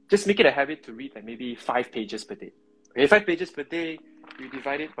just make it a habit to read like maybe 5 pages per day. Okay, 5 pages per day. You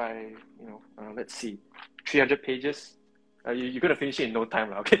divide it by let's see, 300 pages. You're gonna finish it in no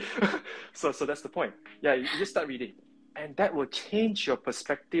time, okay? So that's the point. Yeah, you just start reading. And that will change your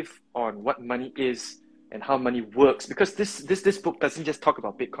perspective on what money is and how money works. Because this book doesn't just talk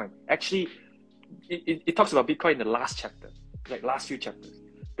about Bitcoin. Actually, it talks about Bitcoin in the last chapter, like last few chapters.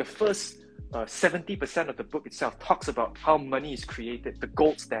 The first 70% of the book itself talks about how money is created, the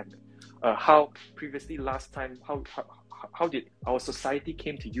gold standard, how previously last time, how did our society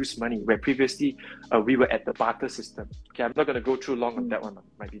came to use money, where previously we were at the barter system. Okay, I'm not going to go through long on that one.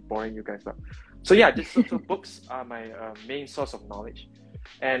 Might be boring you guys, but so yeah, so books are my main source of knowledge.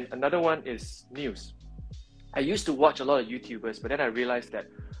 And another one is news. I used to watch a lot of YouTubers, but then I realized that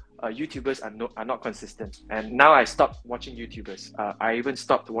YouTubers are not consistent, and now I stopped watching YouTubers. I even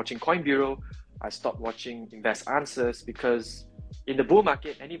stopped watching Coin Bureau. I stopped watching Invest Answers, because in the bull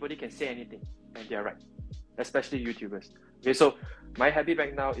market, anybody can say anything, and they're right, especially YouTubers. Okay, so my habit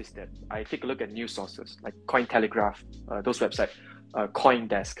right now is that I take a look at news sources like Cointelegraph, those websites,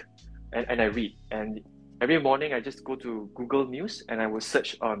 CoinDesk, and I read. And every morning I just go to Google News and I will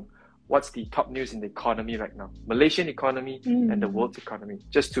search on what's the top news in the economy right now, Malaysian economy and the world's economy,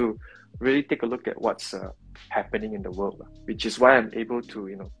 just to really take a look at what's happening in the world, which is why I'm able to,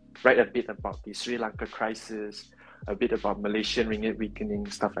 write a bit about the Sri Lanka crisis, a bit about Malaysian ringgit weakening,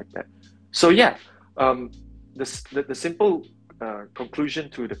 stuff like that. So yeah, the simple conclusion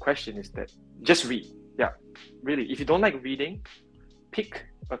to the question is that just read. Yeah, really. If you don't like reading, pick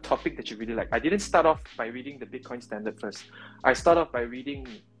a topic that you really like. I didn't start off by reading the Bitcoin Standard first. I start off by reading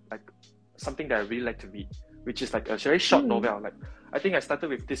like something that I really like to read, which is like a very short novel. Like I think I started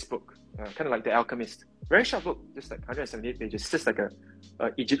with this book, kind of like The Alchemist. Very short book, just like 178 pages. Just like a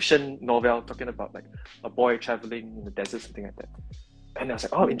Egyptian novel talking about like a boy traveling in the desert, something like that. And I was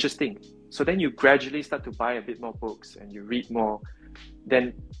like, oh, interesting. So then you gradually start to buy a bit more books and you read more.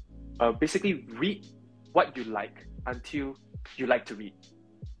 Then basically read what you like until you like to read.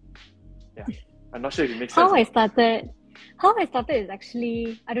 Yeah, I'm not sure if it makes sense. How I started is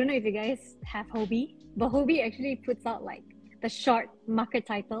actually, I don't know if you guys have Hobby, but Hobby actually puts out like the short market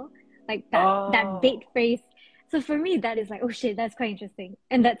title, like that bait phrase. So for me, that is like, oh shit, that's quite interesting.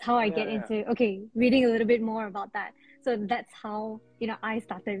 And that's how I get into, reading a little bit more about that. So that's how, I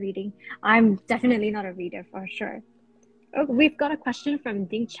started reading. I'm definitely not a reader for sure. Oh, we've got a question from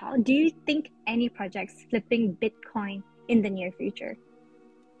Ding Chao. Do you think any projects flipping Bitcoin in the near future?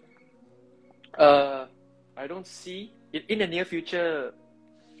 I don't see it in the near future.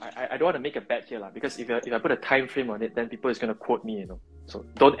 I don't want to make a bet here, because if I put a time frame on it, then people is gonna quote me, So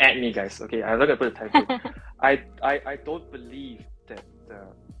don't add me, guys. Okay, I'm not gonna put a time frame. I don't believe that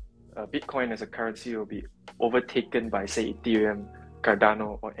Bitcoin as a currency will be overtaken by, say, Ethereum,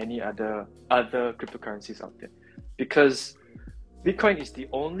 Cardano, or any other cryptocurrencies out there, because Bitcoin is the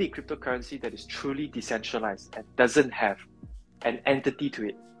only cryptocurrency that is truly decentralized and doesn't have an entity to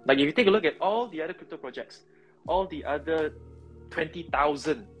it. Like if you take a look at all the other crypto projects, all the other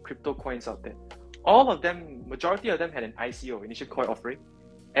 20,000 crypto coins out there, all of them, majority of them had an ICO, initial coin offering,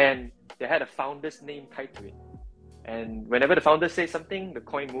 and they had a founder's name tied to it. And whenever the founder says something, the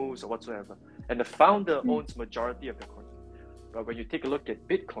coin moves or whatsoever. And the founder owns majority of the coin. But when you take a look at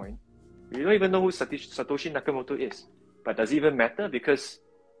Bitcoin, you don't even know who Satoshi Nakamoto is. But does it even matter? Because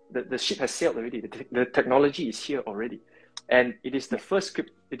the ship has sailed already. The technology is here already. And it is the first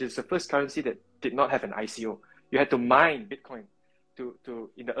currency that did not have an ICO. You had to mine Bitcoin to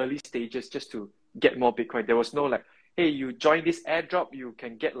in the early stages just to get more Bitcoin. There was no like, hey, you join this airdrop, you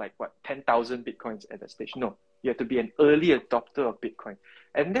can get like 10,000 Bitcoins at that stage. No, you have to be an early adopter of Bitcoin.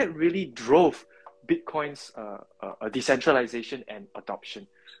 And that really drove Bitcoin's decentralization and adoption,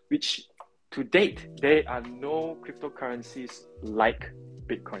 which to date, there are no cryptocurrencies like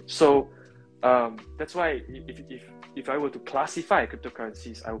Bitcoin. So that's why if I were to classify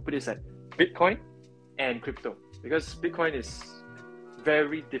cryptocurrencies, I would put it as Bitcoin and crypto, because Bitcoin is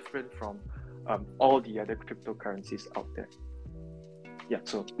very different from all the other cryptocurrencies out there. Yeah,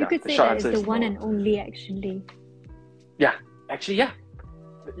 so you could say that it's the one and only, actually. Yeah, actually, yeah,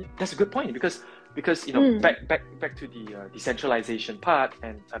 that's a good point, because back to the decentralization part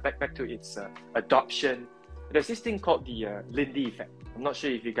and back to its adoption. There's this thing called the Lindy effect. I'm not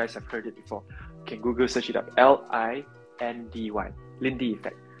sure if you guys have heard it before. You can Google search it up. Lindy, Lindy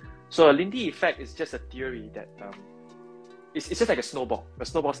effect. So a Lindy effect is just a theory that it's just like a snowball. A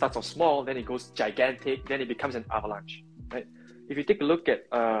snowball starts off small, then it goes gigantic, then it becomes an avalanche. Right? If you take a look at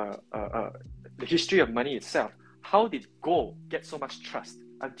the history of money itself, how did gold get so much trust?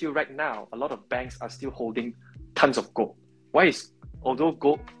 Until right now, a lot of banks are still holding tons of gold. Although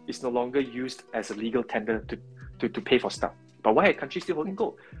gold is no longer used as a legal tender to pay for stuff, but why are countries still holding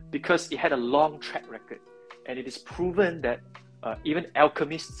gold? Because it had a long track record, and it is proven that even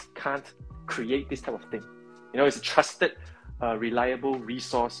alchemists can't create this type of thing. It's a trusted, reliable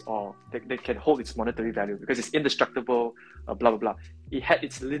resource, or that can hold its monetary value because it's indestructible, blah, blah, blah. It had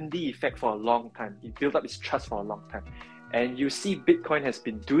its Lindy effect for a long time. It built up its trust for a long time. And you see Bitcoin has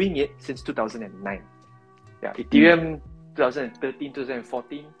been doing it since 2009. Yeah, Ethereum 2013,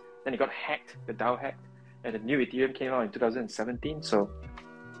 2014, then it got hacked, the DAO hacked, and the new Ethereum came out in 2017. So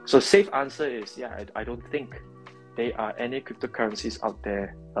safe answer is, I don't think there are any cryptocurrencies out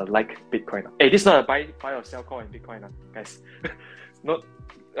there like Bitcoin. Hey, this is not a buy or sell call in Bitcoin, guys. Not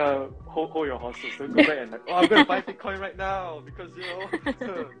hold your horses. Don't go back and I'm going to buy Bitcoin right now because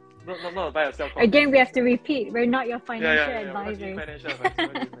not a buy or sell call. Again, we have to repeat. We're not your financial advisors.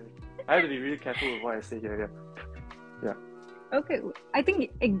 I have to be really careful with what I say here. Yeah. Okay, I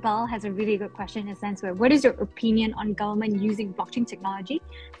think Iqbal has a really good question in a sense where, what is your opinion on government using blockchain technology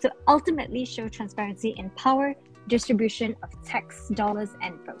to ultimately show transparency in power, distribution of tax dollars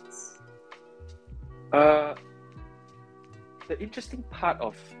and votes? the interesting part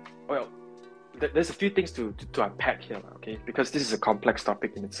of, well, there's a few things to unpack here, okay? Because this is a complex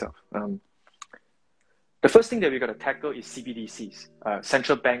topic in itself. The first thing that we're going to tackle is CBDCs,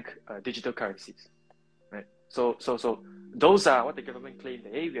 central bank digital currencies, right? So those are what the government claimed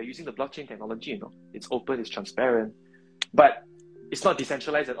that, hey, we are using the blockchain technology, it's open, it's transparent, but it's not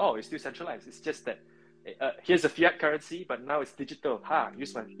decentralized at all. It's still centralized. It's just that here's a fiat currency, but now it's digital.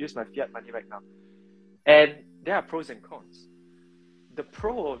 Use my fiat money right now. And there are pros and cons. The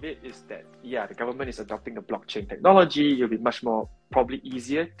pro of it is that, yeah, the government is adopting the blockchain technology. It'll be much more, probably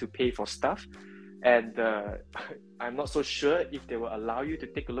easier to pay for stuff. And I'm not so sure if they will allow you to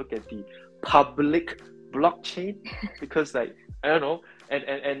take a look at the public blockchain because, like, I don't know.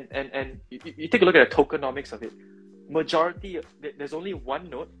 And you take a look at the tokenomics of it. Majority, there's only one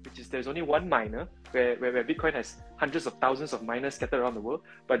node, which is there's only one miner, where Bitcoin has hundreds of thousands of miners scattered around the world,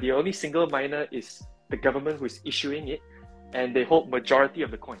 but the only single miner is the government who is issuing it, and they hold majority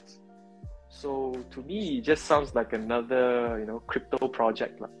of the coins. So to me, it just sounds like another, crypto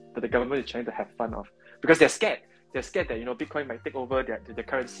project that the government is trying to have fun of, because they're scared. They're scared that Bitcoin might take over their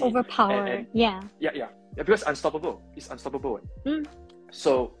currency. Overpower. Yeah, because unstoppable. It's unstoppable.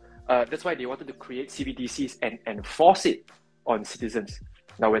 So that's why they wanted to create CBDCs and enforce it on citizens.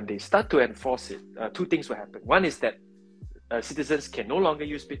 Now, when they start to enforce it, two things will happen. One is that citizens can no longer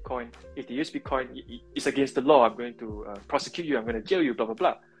use Bitcoin. If they use Bitcoin, it's against the law. I'm going to prosecute you. I'm going to jail you, blah, blah,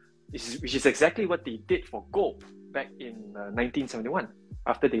 blah. Which is exactly what they did for gold back in 1971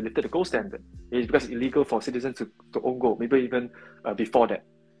 after they lifted the gold standard. It's because it's illegal for citizens to own gold, maybe even before that.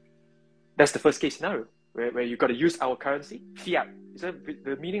 That's the first case scenario, where you got to use our currency, fiat.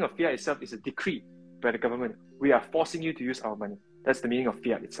 The meaning of fiat itself is a decree by the government. We are forcing you to use our money. That's the meaning of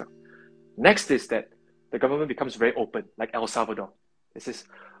fiat itself. Next is that the government becomes very open, like El Salvador. It says,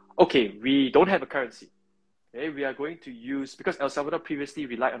 okay, we don't have a currency. Okay, we are going to use, because El Salvador previously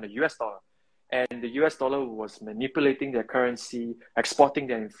relied on the US dollar, and the US dollar was manipulating their currency, exporting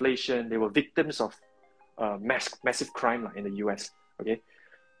their inflation. They were victims of massive crime in the US. Okay,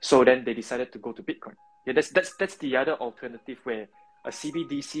 so then they decided to go to Bitcoin. Yeah, that's the other alternative where a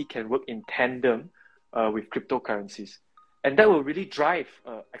CBDC can work in tandem with cryptocurrencies, and that will really drive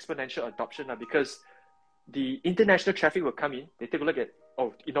exponential adoption because the international traffic will come in. They take a look at,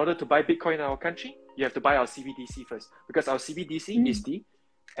 in order to buy Bitcoin in our country, you have to buy our CBDC first, because our CBDC is the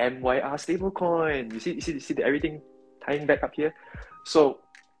MYR stablecoin. You see everything tying back up here. So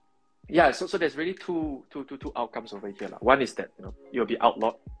yeah, so there's really two outcomes over here. One is that you'll be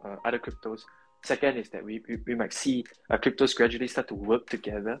outlawed other cryptos. Second is that we might see cryptos gradually start to work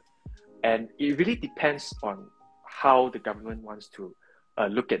together, and it really depends on how the government wants to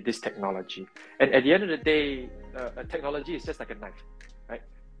look at this technology. And at the end of the day, technology is just like a knife, right?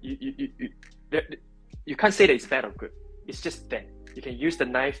 You can't say that it's bad or good. It's just that you can use the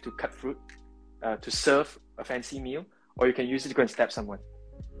knife to cut fruit, to serve a fancy meal, or you can use it to go and stab someone.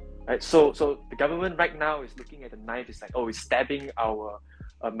 Right? So the government right now is looking at the knife. It's like, it's stabbing our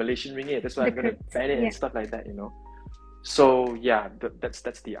Malaysian ringgit. That's why I'm going to ban it and stuff like that. So yeah, that's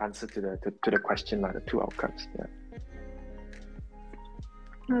the answer to the question, the two outcomes. Yeah.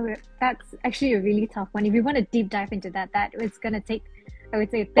 Oh, that's actually a really tough one. If you want to deep dive into that it's going to take, I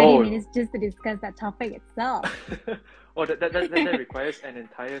would say, 30 minutes just to discuss that topic itself. That requires an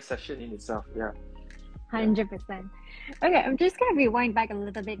entire session in itself. Yeah. 100%. Okay, I'm just going to rewind back a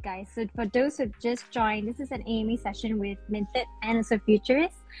little bit, guys. So for those who just joined, this is an AMA session with M1NTED and also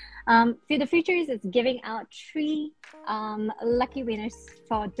Futurists. The Futurists is giving out 3 lucky winners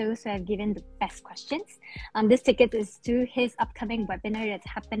for those who have given the best questions. This ticket is to his upcoming webinar that's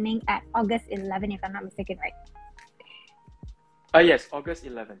happening at August 11, if I'm not mistaken, right? Yes, August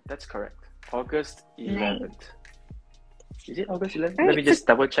 11th. That's correct. August 11th. Nice. Is it August 11th? Right, Let me just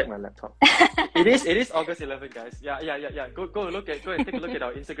double check my laptop. It is August 11th, guys. Yeah. Go and take a look at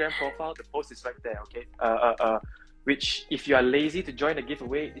our Instagram profile. The post is right there. Okay. Which, if you are lazy to join the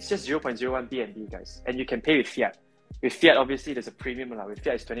giveaway, it's just 0.01 BNB, guys, and you can pay with fiat. With fiat, obviously, there's a premium. With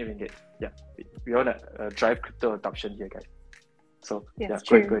fiat, it's 20 ringgit. Yeah, we want to drive crypto adoption here, guys. So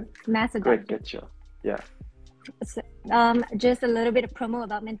good. Mass adoption. Go and get your So, just a little bit of promo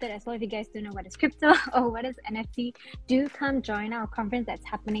about M1NTED as well. If you guys don't know what is crypto or what is NFT, do come join our conference that's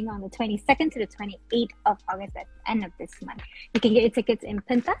happening on the 22nd to the 28th of August at the end of this month. You can get your tickets in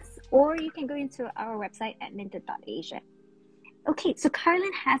Pintas, or you can go into our website at M1NTED.asia. Okay, so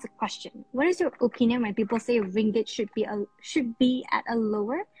Carlin has a question. What is your opinion when people say ringgit should be at a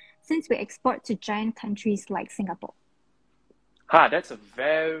lower, since we export to giant countries like Singapore? That's a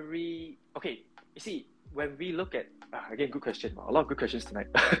very... Okay, you see, when we look at, again, good question, a lot of good questions tonight.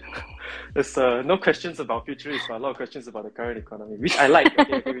 There's no questions about futurists, but a lot of questions about the current economy, which I like,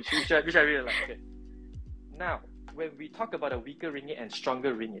 okay, which I really like. Okay. Now, when we talk about a weaker ringgit and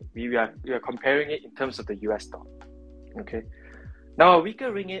stronger ringgit, we are comparing it in terms of the US dollar. Okay. Now, a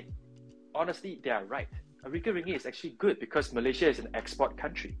weaker ringgit, honestly, they are right. A weaker ringgit is actually good because Malaysia is an export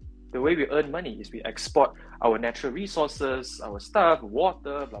country. The way we earn money is we export our natural resources, our stuff,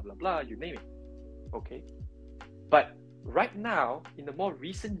 water, blah, blah, blah, you name it. Okay. But right now, in the more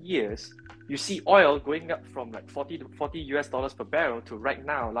recent years, you see oil going up from like 40 US dollars per barrel to right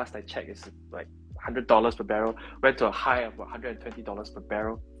now, last I checked, is like $100 per barrel, went to a high of $120 per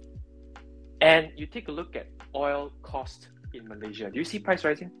barrel. And you take a look at oil cost in Malaysia. Do you see price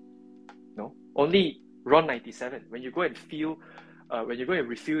rising? No. Only RON 97. When you go and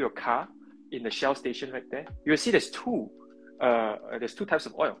refill your car in the Shell station right there, you'll see there's two types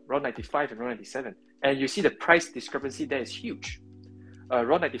of oil, RON 95 and RON 97. And you see the price discrepancy there is huge.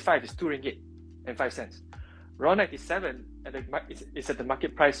 RON 95 is 2 ringgit and 5 cents. RON 97 is at the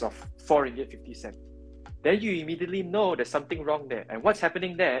market price of 4 ringgit 50 cents. Then you immediately know there's something wrong there. And what's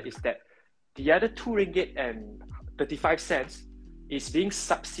happening there is that the other 2 ringgit and 35 cents is being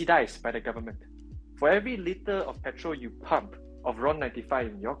subsidized by the government. For every liter of petrol you pump of RON 95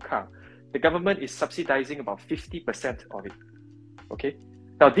 in your car, the government is subsidizing about 50% of it. Okay?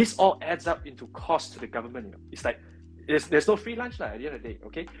 Now, this all adds up into cost to the government. You know? It's like, there's no free lunch at the end of the day,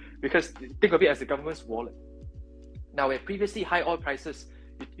 okay? Because think of it as the government's wallet. Now, where previously high oil prices,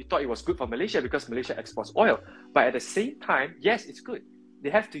 you thought it was good for Malaysia because Malaysia exports oil. But at the same time, yes, it's good. They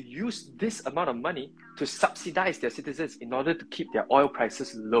have to use this amount of money to subsidize their citizens in order to keep their oil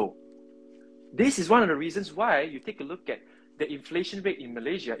prices low. This is one of the reasons why you take a look at the inflation rate in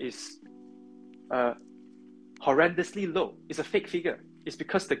Malaysia is horrendously low. It's a fake figure. It's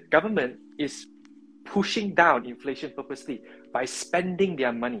because the government is pushing down inflation purposely by spending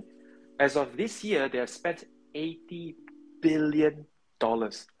their money. As of this year, they have spent $80 billion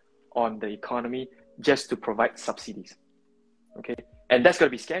on the economy just to provide subsidies. Okay, and that's going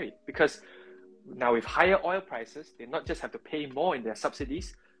to be scary because now with higher oil prices, they not just have to pay more in their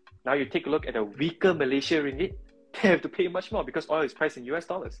subsidies. Now you take a look at a weaker Malaysia ringgit, they have to pay much more because oil is priced in US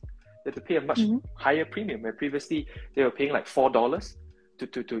dollars. They have to pay a much higher premium, where previously they were paying like $4 to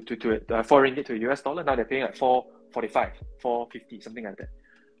 4 ringgit to a US dollar. Now they're paying like 4.45, 4.50, something like that.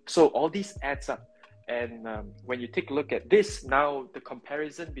 So all these adds up. And when you take a look at this, now the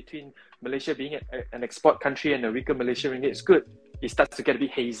comparison between Malaysia being an export country and a weaker Malaysia ringgit is good. It starts to get a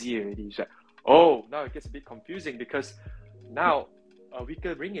bit hazy already. It's like, oh, now it gets a bit confusing because now a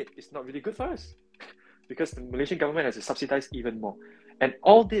weaker ringgit is not really good for us because the Malaysian government has to subsidize even more. And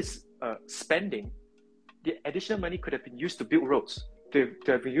all this spending, the additional money could have been used to build roads, to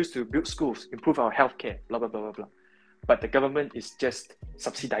have been used to build schools, improve our healthcare, blah, blah, blah, blah, blah. But the government is just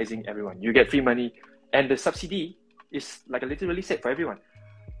subsidizing everyone. You get free money. And the subsidy is, like I literally said, for everyone.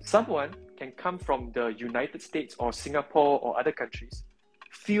 Someone can come from the United States or Singapore or other countries,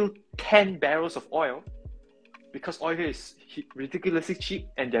 fill 10 barrels of oil because oil here is ridiculously cheap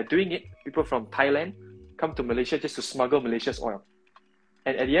and they're doing it. People from Thailand come to Malaysia just to smuggle Malaysia's oil.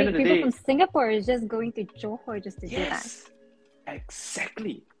 And at the end of the day... People from Singapore is just going to Johor just to do that. Yes,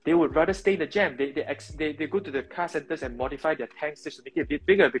 exactly. They would rather stay in the jam. They go to the car centers and modify their tanks just to make it a bit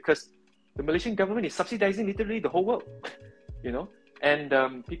bigger because the Malaysian government is subsidizing literally the whole world, you know?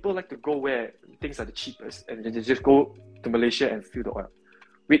 And people like to go where things are the cheapest and they just go to Malaysia and fill the oil,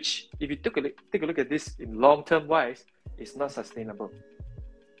 which if you take a look at this in long-term wise, is not sustainable.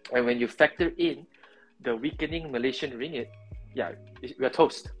 And when you factor in the weakening Malaysian ringgit, yeah, we are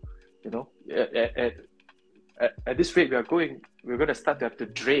toast, you know? At this rate, we're going to start to have to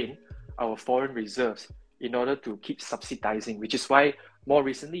drain our foreign reserves in order to keep subsidizing, which is why more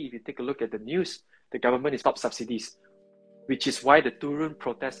recently, if you take a look at the news, the government has stopped subsidies, which is why the Turun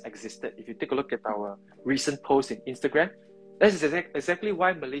protest existed. If you take a look at our recent post in Instagram, that is exactly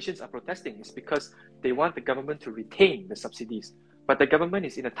why Malaysians are protesting. It's because they want the government to retain the subsidies. But the government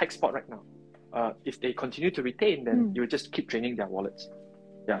is in a tight spot right now. If they continue to retain, then you will just keep draining their wallets.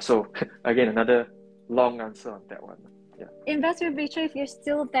 Yeah, so again, another long answer on that one. Yeah. Investor Rachel, if you're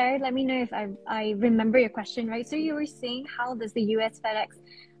still there, let me know if I remember your question right. So you were saying, how does the US FedEx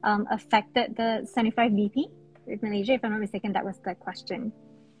affected the 75 BP with Malaysia? If I'm not mistaken, that was the question.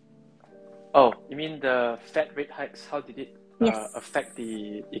 Oh, you mean the Fed rate hikes? How did it affect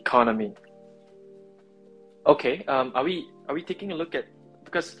the economy? Okay. Are we taking a look at,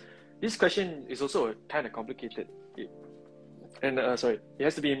 because this question is also kind of complicated. Sorry, it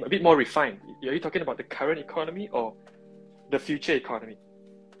has to be a bit more refined. Are you talking about the current economy or the future economy?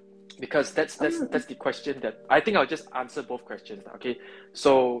 because that's the question that I think I'll just answer both questions. Okay,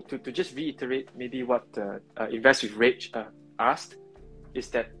 so to just reiterate maybe what Invest with Rage asked is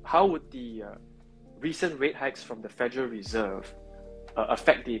that how would the recent rate hikes from the Federal Reserve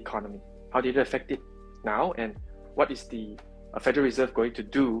affect the economy? How did it affect it now, and what is the Federal Reserve going to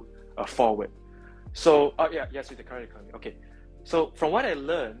do forward? So yes, with the current economy. Okay, so from what I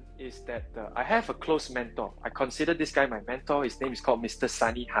learned is that I have a close mentor. I consider this guy my mentor. His name is called Mr.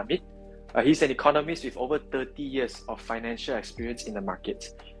 Sani Hamid. He's an economist with over 30 years of financial experience in the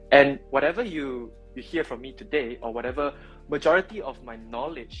markets. And whatever you hear from me today, or whatever majority of my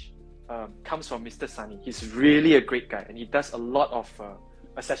knowledge comes from Mr. Sani. He's really a great guy, and he does a lot of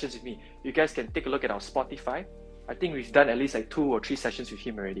sessions with me. You guys can take a look at our Spotify. I think we've done at least like 2 or 3 sessions with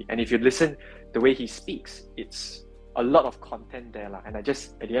him already. And if you listen the way he speaks, it's a lot of content there. And I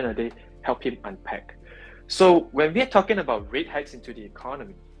just, at the end of the day, help him unpack. So when we're talking about rate hikes into the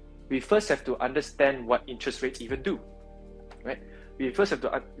economy, we first have to understand what interest rates even do, right? We first have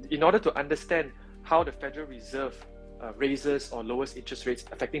to, in order to understand how the Federal Reserve raises or lowers interest rates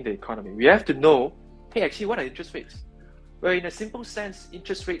affecting the economy, we have to know, hey, actually, what are interest rates? Well, in a simple sense,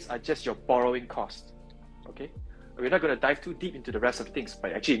 interest rates are just your borrowing cost, okay? We're not going to dive too deep into the rest of things,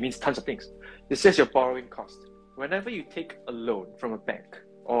 but actually it means tons of things. It's just your borrowing cost. Whenever you take a loan from a bank,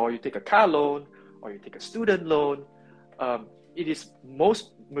 or you take a car loan, or you take a student loan, it is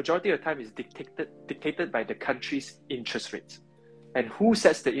majority of the time is dictated by the country's interest rates. And who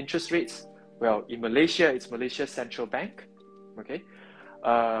sets the interest rates? Well, in Malaysia, it's Malaysia's central bank, okay?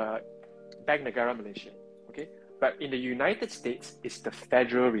 Bank Negara Malaysia, okay? But in the United States, it's the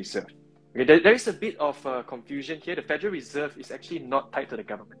Federal Reserve. Okay, there is a bit of confusion here. The Federal Reserve is actually not tied to the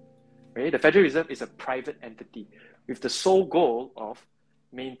government. Okay? The Federal Reserve is a private entity with the sole goal of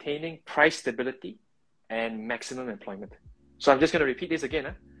maintaining price stability and maximum employment. So I'm just going to repeat this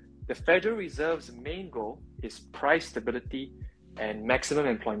again. The Federal Reserve's main goal is price stability and maximum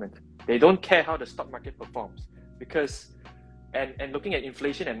employment. They don't care how the stock market performs, because, and looking at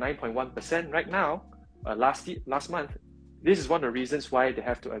inflation at 9.1% right now, last month, this is one of the reasons why they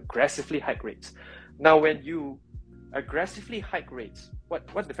have to aggressively hike rates. Now, when you aggressively hike rates,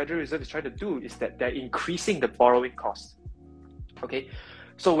 what the Federal Reserve is trying to do is that they're increasing the borrowing cost. Okay,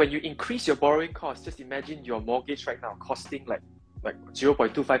 so when you increase your borrowing cost, just imagine your mortgage right now costing like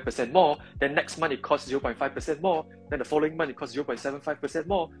 0.25% more, then next month it costs 0.5% more, then the following month it costs 0.75%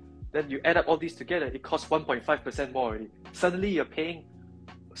 more, then you add up all these together, it costs 1.5% more already. Suddenly you're paying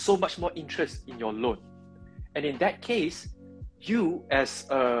so much more interest in your loan. And in that case, you as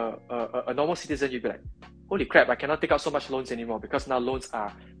a normal citizen, you'd be like, holy crap, I cannot take out so much loans anymore because now loans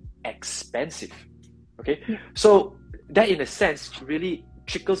are expensive. Okay, yeah. So that in a sense really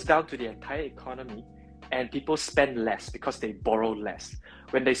trickles down to the entire economy, and people spend less because they borrow less.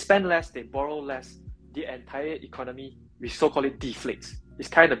 When they spend less, they borrow less, the entire economy, we so-call it, deflates.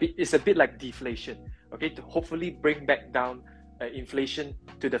 It's a bit like deflation, okay, to hopefully bring back down inflation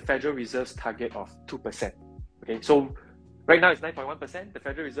to the Federal Reserve's target of 2%. Okay, so right now it's 9.1%. The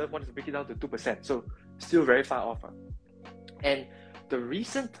Federal Reserve wants to break it down to 2%. So still very far off. And the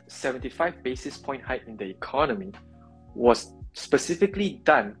recent 75 basis point hike in the economy was specifically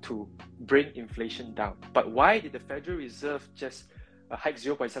done to bring inflation down. But why did the Federal Reserve just hike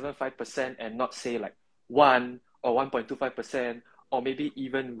 0.75% and not say like 1 or 1.25% or maybe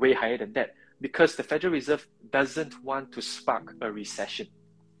even way higher than that? Because the Federal Reserve doesn't want to spark a recession.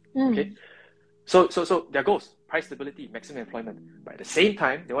 Okay. So their goals, price stability, maximum employment. But at the same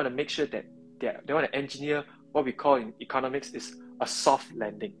time, they want to make sure that they want to engineer what we call in economics is a soft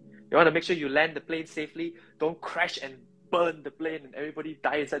landing. They want to make sure you land the plane safely, don't crash and burn the plane and everybody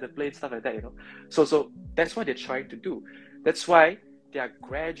die inside the plane, stuff like that, you know. So that's what they're trying to do. That's why they are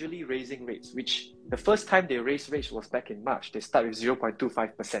gradually raising rates, which the first time they raised rates was back in March. They start with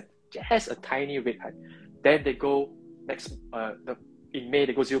 0.25%, just a tiny rate hike. Then they go in May,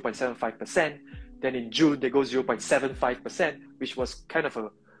 they go 0.75%. Then in June, they go 0.75%, which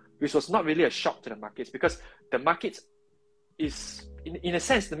was not really a shock to the markets, because the markets is, in a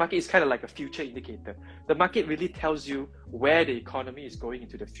sense, the market is kind of like a future indicator. The market really tells you where the economy is going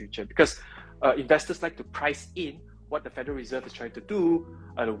into the future, because investors like to price in what the Federal Reserve is trying to do,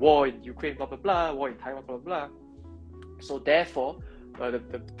 the war in Ukraine, blah, blah, blah, war in Taiwan, blah, blah, blah. So therefore,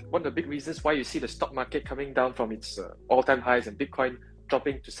 one of the big reasons why you see the stock market coming down from its all-time highs and Bitcoin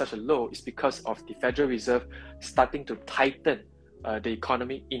dropping to such a low is because of the Federal Reserve starting to tighten the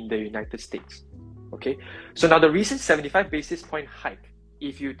economy in the United States. Okay, so now the recent 75 basis point hike,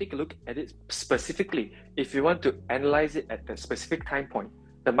 if you take a look at it specifically, if you want to analyze it at the specific time point,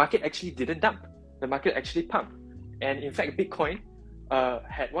 the market actually didn't dump. The market actually pumped. And in fact, Bitcoin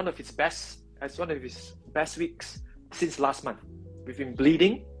had one of its best weeks since last month. We've been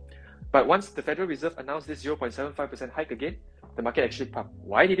bleeding, but once the Federal Reserve announced this 0.75% hike again, the market actually pumped.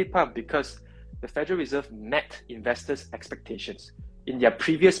 Why did it pump? Because the Federal Reserve met investors' expectations. In their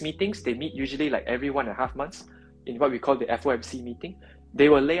previous meetings, they meet usually like every 1.5 months in what we call the FOMC meeting. They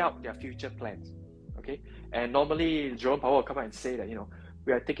will lay out their future plans, okay? And normally Jerome Powell will come out and say that,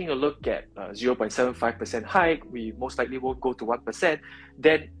 we are taking a look at 0.75% hike. We most likely won't go to 1%.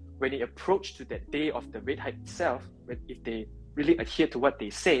 Then when it approached to that day of the rate hike itself, if they really adhere to what they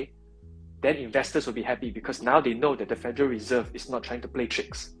say, then investors will be happy because now they know that the Federal Reserve is not trying to play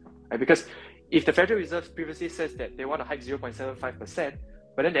tricks. Right? Because if the Federal Reserve previously says that they want to hike 0.75%,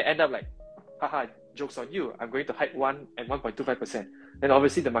 but then they end up like, haha, joke's on you, I'm going to hike 1 and 1.25%, then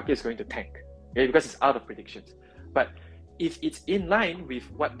obviously the market is going to tank, okay? Because it's out of predictions. But if it's in line with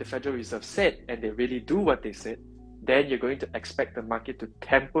what the Federal Reserve said and they really do what they said, then you're going to expect the market to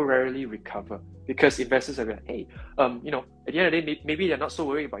temporarily recover because investors are like, hey, at the end of the day, maybe they're not so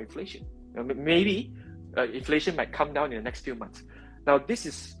worried about inflation. Maybe inflation might come down in the next few months. Now, this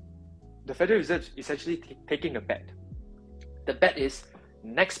is the Federal Reserve essentially taking a bet. The bet is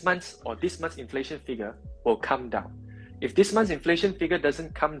next month's or this month's inflation figure will come down. If this month's inflation figure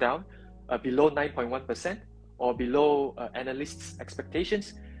doesn't come down below 9.1% or below analysts'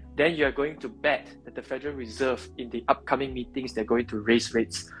 expectations, then you are going to bet that the Federal Reserve in the upcoming meetings, they're going to raise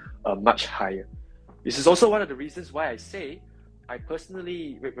rates much higher. This is also one of the reasons why I say, I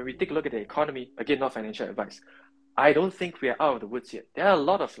personally, when we take a look at the economy, again, not financial advice, I don't think we are out of the woods yet. There are a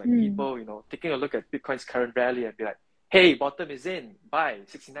lot of people, taking a look at Bitcoin's current rally and be like, hey, bottom is in, buy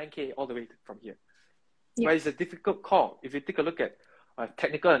 69K all the way from here. Yeah. But it's a difficult call. If you take a look at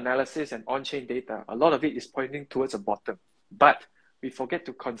technical analysis and on-chain data, a lot of it is pointing towards a bottom. But we forget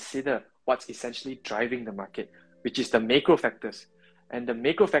to consider what's essentially driving the market, which is the macro factors. And the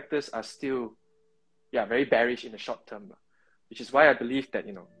macro factors are still, very bearish in the short term, which is why I believe that,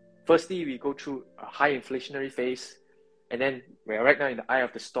 firstly, we go through a high inflationary phase, and then we're right now in the eye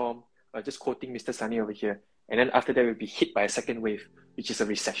of the storm, just quoting Mr. Sunny over here. And then after that, we'll be hit by a second wave, which is a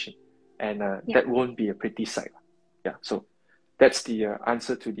recession. And that won't be a pretty sight. Yeah, so that's the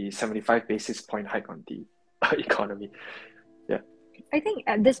answer to the 75 basis point hike on the economy. Yeah. I think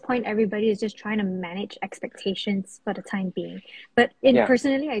at this point, everybody is just trying to manage expectations for the time being. But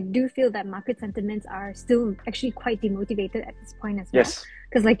personally, I do feel that market sentiments are still actually quite demotivated at this point as well. Yes.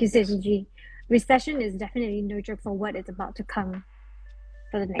 Because like you said, Gigi, recession is definitely no joke for what is about to come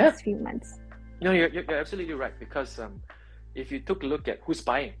for the next few months. No, you're absolutely right. Because if you took a look at who's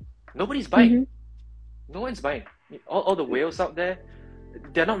buying, nobody's buying. Mm-hmm. No one's buying. All the whales out there,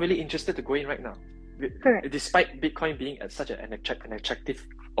 they're not really interested to go in right now. Correct. Despite Bitcoin being at such an attractive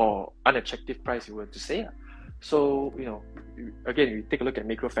or unattractive price, you were to say. So, again, we take a look at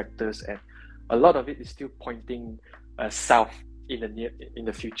macro factors, and a lot of it is still pointing south in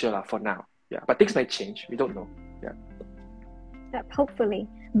the future for now. Yeah, but things might change. We don't know. Yeah. Hopefully,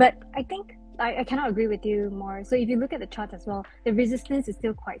 but I think I cannot agree with you more. So if you look at the chart as well, the resistance is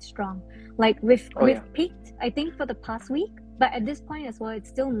still quite strong. Like we've peaked, I think, for the past week. But at this point as well, it's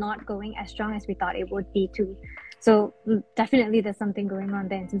still not going as strong as we thought it would be too. So definitely there's something going on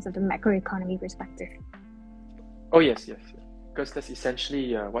there in terms of the macroeconomy perspective. Oh, yes. Because that's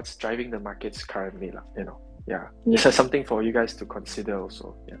essentially what's driving the markets currently. Yeah. This is something for you guys to consider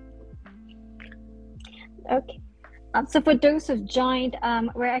also. Yeah. Okay. So for those who've joined,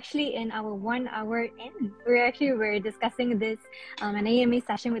 we're actually in our 1 hour in. We're discussing this an AMA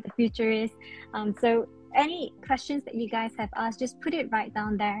session with the Futurists. So any questions that you guys have asked, just put it right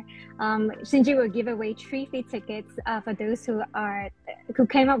down there. Shinji will give away 3 free tickets for those who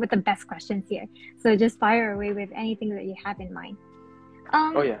came up with the best questions here. So just fire away with anything that you have in mind.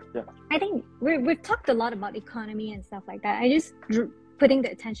 Yeah. I think we've talked a lot about economy and stuff like that. I just putting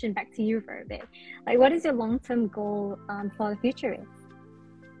the attention back to you for a bit. Like, what is your long-term goal for the Futurists?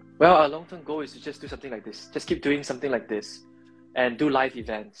 Well, our long-term goal is to just do something like this. Just keep doing something like this and do live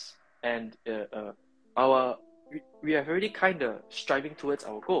events. And we are already kind of striving towards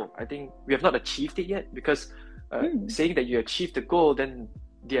our goal. I think we have not achieved it yet because saying that you achieved the goal, then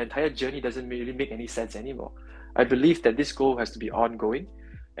the entire journey doesn't really make any sense anymore. I believe that this goal has to be ongoing,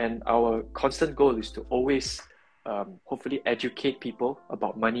 and our constant goal is to always hopefully educate people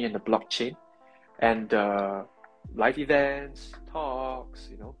about money and the blockchain, and live events, talks,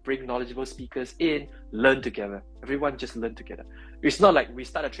 bring knowledgeable speakers in, learn together. Everyone just learn together. It's not like we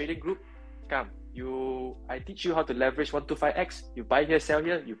start a trading group, come, I teach you how to leverage 125x, you buy here, sell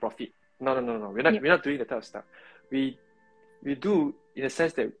here, you profit. No. We're not doing that type of stuff. We do in a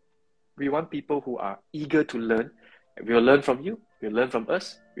sense that we want people who are eager to learn. We will learn from you, You learn from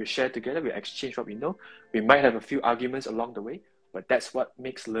us, we share together, we exchange what we know. We might have a few arguments along the way, but that's what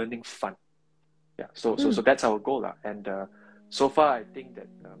makes learning fun. Yeah, so that's our goal. And so far, I think that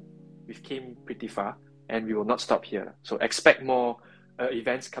we've came pretty far, and we will not stop here. So expect more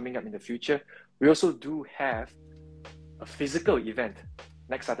events coming up in the future. We also do have a physical event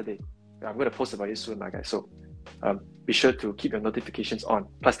next Saturday. I'm going to post about it soon, guys. So be sure to keep your notifications on.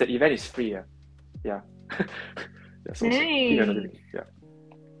 Plus, the event is free. Yeah. Yeah, so keep your notifications.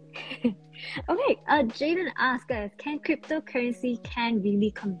 Yeah. Okay, Jaden asked us, can cryptocurrency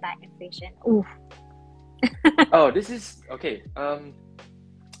really combat inflation? Ooh. Oh, this is okay.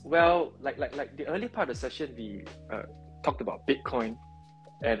 Well, like the early part of the session, we talked about Bitcoin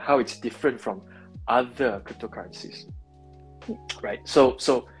and how it's different from other cryptocurrencies, right? So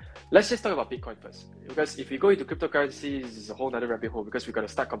let's just talk about Bitcoin first, because if we go into cryptocurrencies, it's a whole other rabbit hole, because we're gonna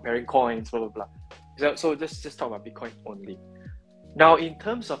start comparing coins, blah blah blah. So let's just talk about Bitcoin only. Now, in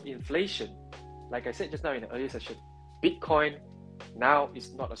terms of inflation, like I said just now in the earlier session, Bitcoin now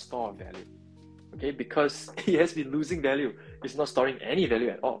is not a store of value. Okay, because it has been losing value. It's not storing any value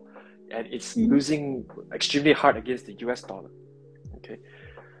at all. And it's losing extremely hard against the US dollar. Okay.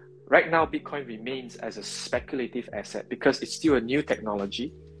 Right now, Bitcoin remains as a speculative asset because it's still a new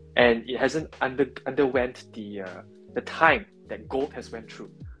technology and it hasn't underwent the time that gold has went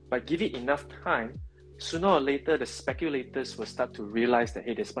through. But give it enough time, sooner or later, the speculators will start to realize that,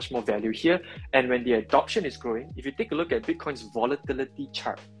 hey, there's much more value here. And when the adoption is growing, if you take a look at Bitcoin's volatility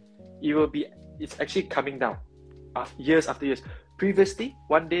chart, it's actually coming down years after years. Previously,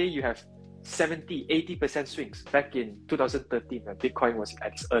 one day you have 70, 80% swings back in 2013 when Bitcoin was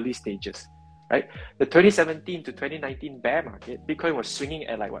at its early stages, right? The 2017 to 2019 bear market, Bitcoin was swinging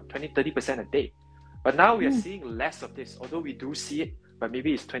at 20, 30% a day. But now we are seeing less of this, although we do see it, but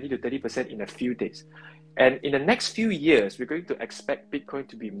maybe it's 20 to 30% in a few days. And in the next few years, we're going to expect Bitcoin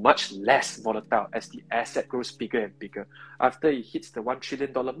to be much less volatile as the asset grows bigger and bigger. After it hits the $1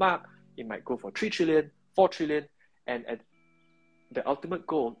 trillion mark, it might go for 3 trillion, 4 trillion, and the ultimate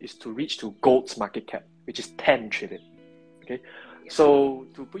goal is to reach to gold's market cap, which is 10 trillion. Okay, so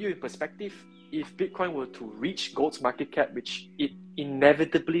to put you in perspective, if Bitcoin were to reach gold's market cap, which it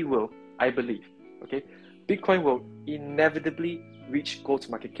inevitably will, I believe, okay, Bitcoin will inevitably reach gold's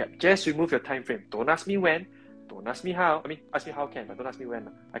market cap. Just remove your time frame. Don't ask me when, don't ask me how. I mean, ask me how can, but don't ask me when.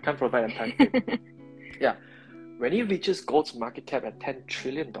 I can't provide a time frame. Yeah. When it reaches gold's market cap at $10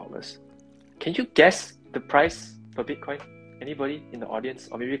 trillion, can you guess the price for Bitcoin? Anybody in the audience?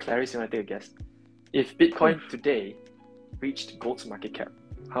 Or maybe Clarice, you want to take a guess? If Bitcoin today reached gold's market cap,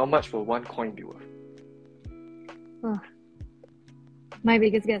 how much will one coin be worth? Oh, my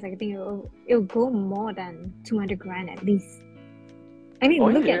biggest guess, I think it'll go more than 200 grand at least. I mean,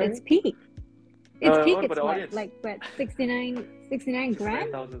 look at its peak. Its peak is what, 69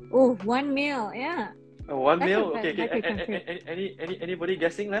 grand? Oh, 1 mil, yeah. 1 mil? Okay. Anybody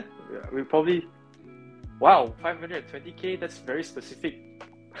guessing that? We probably, wow, 520K, that's very specific.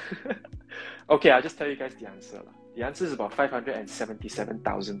 Okay, I'll just tell you guys the answer. The answer is about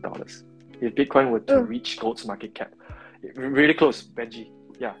 $577,000 if Bitcoin were to reach gold's market cap. Really close, Benji.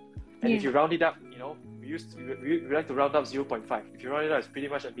 Yeah. And if you round it up, we like to round up 0.5. If you round it up, it's pretty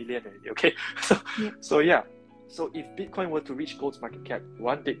much $1 million already, okay? So if Bitcoin were to reach gold's market cap,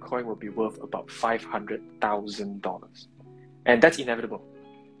 one Bitcoin will be worth about $500,000. And that's inevitable.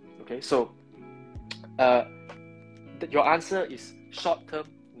 Okay, so your answer is short term,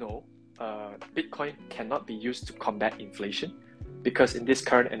 no. Bitcoin cannot be used to combat inflation because in this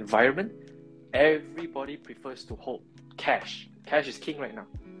current environment, everybody prefers to hold cash. Cash is king right now.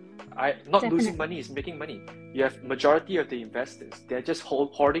 Losing money is making money. You have majority of the investors, they're just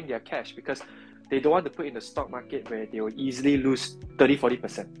hoarding their cash because they don't want to put in the stock market where they will easily lose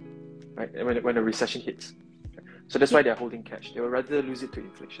 30-40%, right? When a recession hits. So that's why they're holding cash. They would rather lose it to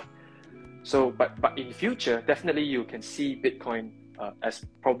inflation. So, but in future, definitely you can see Bitcoin as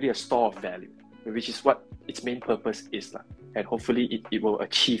probably a store of value, which is what its main purpose is, and hopefully it will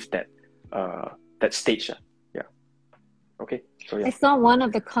achieve that stage. Yeah. Okay. So yeah. I saw one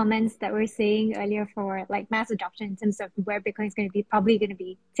of the comments that we're saying earlier for mass adoption in terms of where Bitcoin is probably going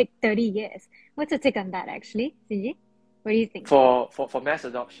to take 30 years. What's your take on that, actually, Sinji? What do you think? For mass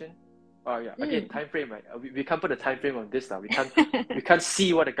adoption, again, time frame, right? We can't put a time frame on this now. We can't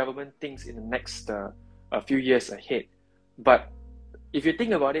see what the government thinks in the next few years ahead. But if you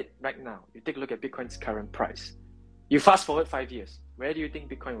think about it right now, you take a look at Bitcoin's current price. You fast forward 5 years, where do you think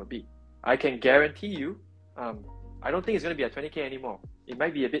Bitcoin will be? I can guarantee you, I don't think it's going to be at 20K anymore. It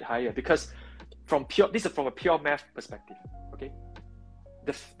might be a bit higher because this is from a pure math perspective. Okay,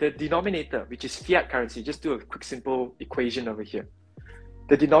 the denominator, which is fiat currency, just do a quick simple equation over here.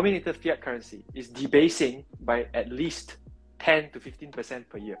 The denominator fiat currency is debasing by at least 10 to 15%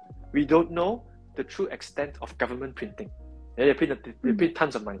 per year. We don't know the true extent of government printing. They print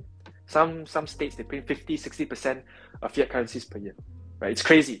tons of money. Some states, they print 50, 60% of fiat currencies per year, right? It's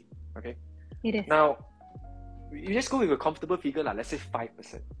crazy, okay? It is. Now, you just go with a comfortable figure, let's say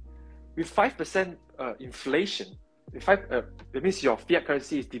 5%. With 5% inflation, that means your fiat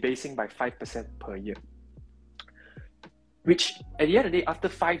currency is debasing by 5% per year. Which, at the end of the day, after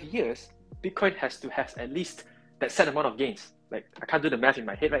 5 years, Bitcoin has to have at least that set amount of gains. Like, I can't do the math in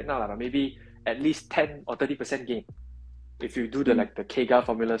my head right now, but maybe at least 10 or 30% gain if you do the KGA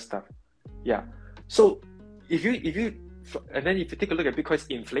formula stuff. Yeah. So if you take a look at Bitcoin's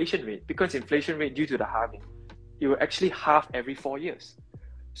inflation rate due to the halving, it will actually halve every 4 years.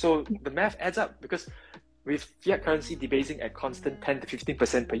 So the math adds up, because with fiat currency debasing at constant 10 to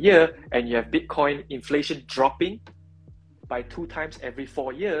 15% per year, and you have Bitcoin inflation dropping by 2 times every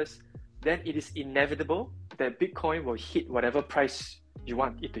 4 years, then it is inevitable that Bitcoin will hit whatever price you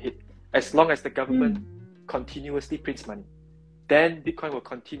want it to hit, as long as the government continuously prints money. Then Bitcoin will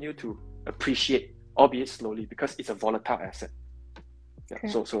continue to appreciate, albeit slowly, because it's a volatile asset. Yeah, okay.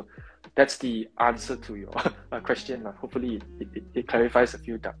 So that's the answer to your question. Hopefully it clarifies a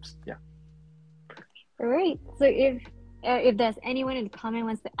few doubts. Yeah. All right. So if there's anyone in the comment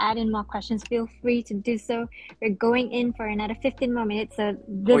wants to add in more questions, feel free to do so. We're going in for another 15 more minutes, so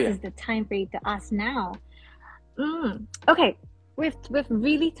this is the time for you to ask now. Okay. We've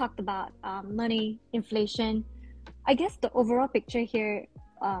really talked about money, inflation. I guess the overall picture here,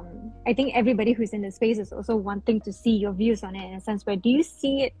 I think everybody who's in the space is also wanting to see your views on it, in a sense where do you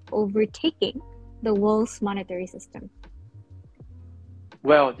see it overtaking the world's monetary system?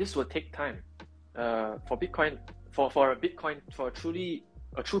 Well, this will take time. For Bitcoin, for a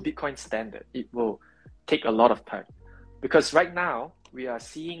true Bitcoin standard, it will take a lot of time, because right now we are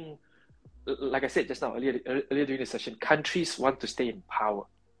seeing, like I said just now earlier during the session, countries want to stay in power.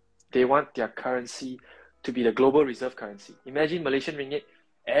 They want their currency to be the global reserve currency. Imagine Malaysian ringgit.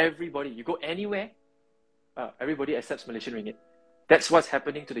 Everybody, you go anywhere, everybody accepts Malaysian ringgit. That's what's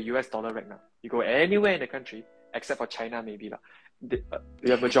happening to the US dollar right now. You go anywhere in the country, except for China maybe.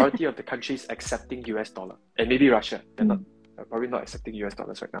 The majority of the countries accepting US dollar, and maybe Russia. They're probably not accepting US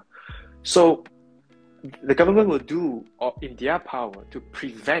dollars right now. So the government will do in their power to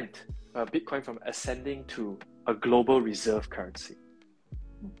prevent Bitcoin from ascending to a global reserve currency.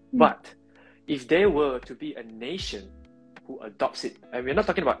 But if there were to be a nation who adopts it, and we're not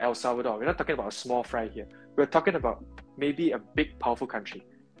talking about El Salvador, we're not talking about a small fry here, we're talking about maybe a big powerful country,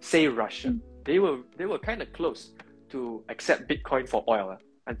 say Russia. They were kind of close to accept Bitcoin for oil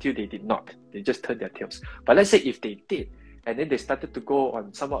until they did not. They just turned their tails. But let's say if they did, and then they started to go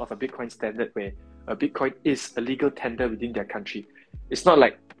on somewhat of a Bitcoin standard where Bitcoin is a legal tender within their country. It's not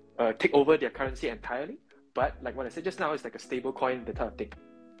like take over their currency entirely, but like what I said just now, it's like a stable coin, that type of thing.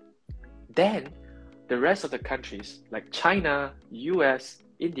 Then the rest of the countries like China, US,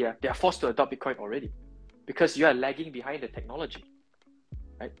 India, they are forced to adopt Bitcoin already, because you are lagging behind the technology,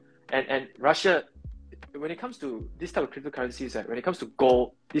 right? And Russia, when it comes to this type of cryptocurrencies, right, when it comes to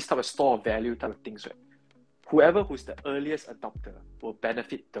gold, this type of store of value type of things, right, who's the earliest adopter will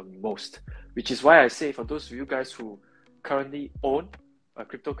benefit the most. Which is why I say, for those of you guys who currently own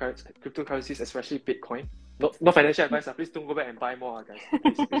cryptocurrencies, especially Bitcoin, no financial advice, please don't go back and buy more, guys.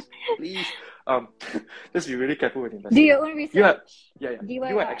 Please. Just be really careful with investing. Do your own research. You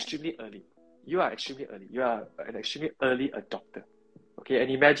are extremely early. You are an extremely early adopter. Okay,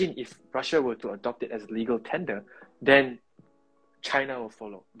 and imagine if Russia were to adopt it as legal tender, then China will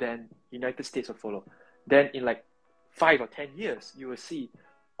follow, then United States will follow. Then in like 5 or 10 years, you will see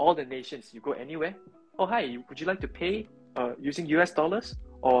all the nations, you go anywhere, oh hi, would you like to pay using US dollars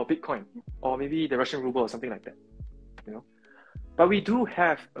or Bitcoin, or maybe the Russian ruble or something like that, you know? But we do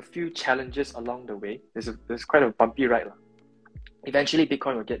have a few challenges along the way. There's quite a bumpy ride. Eventually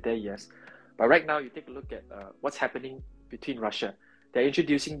Bitcoin will get there, yes. But right now, you take a look at what's happening between Russia. They're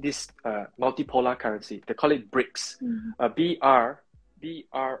introducing this multipolar currency. They call it BRICS. BRICS.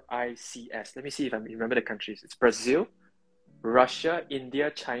 Let me see if I remember the countries. It's Brazil, Russia,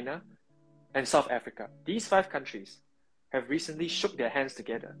 India, China, and South Africa. These 5 countries have recently shook their hands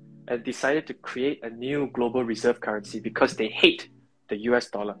together and decided to create a new global reserve currency because they hate the US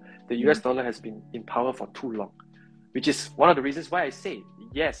dollar. The US dollar has been in power for too long, which is one of the reasons why I say,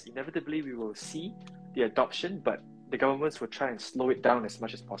 yes, inevitably we will see the adoption, but the governments will try and slow it down as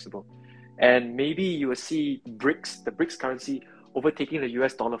much as possible. And maybe you will see the BRICS currency overtaking the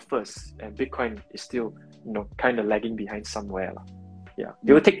US dollar first, and Bitcoin is still, kind of lagging behind somewhere. Yeah,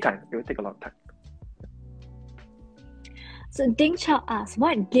 it will take time. It will take a lot of time. So Ding Chao asks,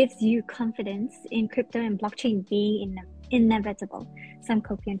 what gives you confidence in crypto and blockchain being inevitable? Some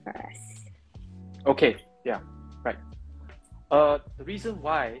copian for us. Okay, yeah, right. The reason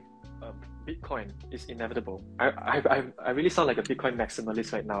why Bitcoin is inevitable, I really sound like a Bitcoin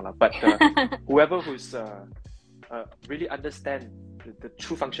maximalist right now, but whoever who's really understand the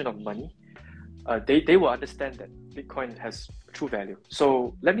true function of money, they will understand that Bitcoin has true value.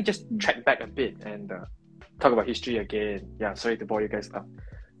 So let me just track back a bit and talk about history again. Yeah, sorry to bore you guys up.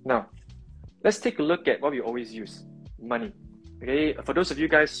 Now, let's take a look at what we always use, money. Okay, for those of you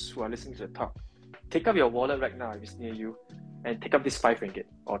guys who are listening to the talk, take up your wallet right now if it's near you and take up this 5 ringgit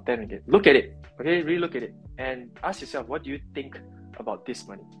or 10 ringgit. Look at it, okay, really look at it and ask yourself, what do you think about this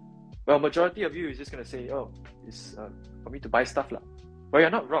money? Well, majority of you is just going to say, oh, it's for me to buy stuff. Well, you're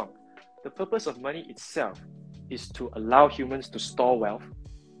not wrong. The purpose of money itself is to allow humans to store wealth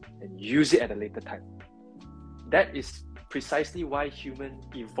and use it at a later time. That is precisely why humans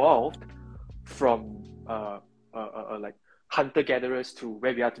evolved from like hunter-gatherers to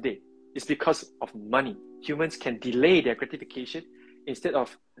where we are today. It's because of money. Humans can delay their gratification instead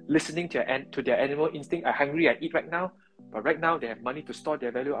of listening to their animal instinct. I'm hungry, I eat right now. But right now they have money to store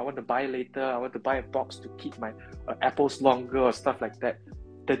their value. I want to buy later. I want to buy a box to keep my apples longer or stuff like that.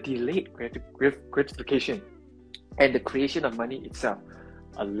 The delayed gratification and the creation of money itself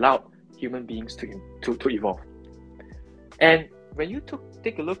allowed human beings to evolve. And when you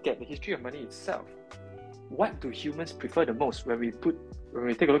take a look at the history of money itself, what do humans prefer the most when we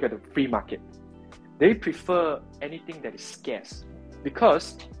take a look at the free market? They prefer anything that is scarce.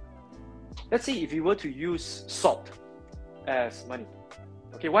 Because let's say if you were to use salt as money,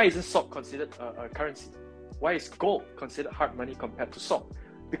 okay, why isn't salt considered a currency? Why is gold considered hard money compared to salt?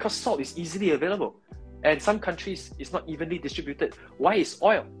 Because salt is easily available and some countries it's not evenly distributed. Why is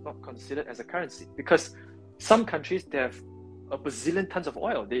oil not considered as a currency? Because some countries they have a bazillion tons of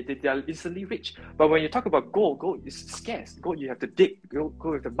oil. They are instantly rich. But when you talk about gold is scarce. Gold you have to dig, go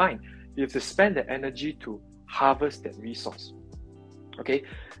with the mine. You have to spend the energy to harvest that resource. Okay.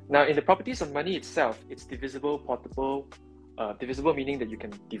 Now in the properties of money itself, it's divisible, portable. Divisible meaning that you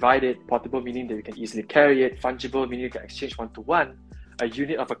can divide it. Portable meaning that you can easily carry it. Fungible meaning you can exchange one to one. A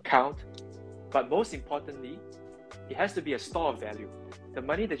unit of account. But most importantly, it has to be a store of value. The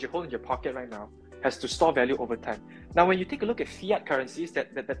money that you hold in your pocket right now has to store value over time. Now, when you take a look at fiat currencies,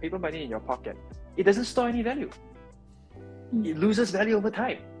 that paper money in your pocket, it doesn't store any value. It loses value over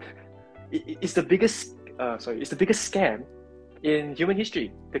time. It's the biggest scam in human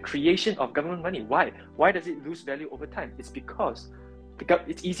history. The creation of government money. Why? Why does it lose value over time? It's because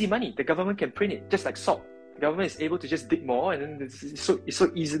it's easy money. The government can print it, just like salt. The government is able to just dig more, and then it's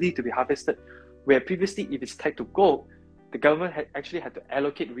so easily to be harvested. Where previously, if it's tied to gold, the government actually had to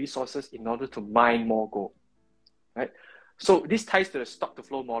allocate resources in order to mine more gold, right? So this ties to the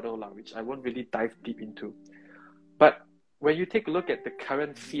stock-to-flow model, which I won't really dive deep into. But when you take a look at the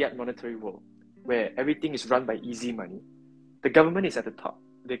current fiat monetary world, where everything is run by easy money, the government is at the top.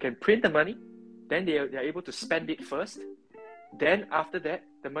 They can print the money, then they are able to spend it first. Then after that,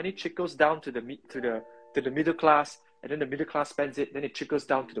 the money trickles down to the middle class, and then the middle class spends it, then it trickles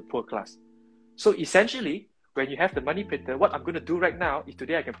down to the poor class. So essentially, when you have the money printer, what I'm going to do right now, if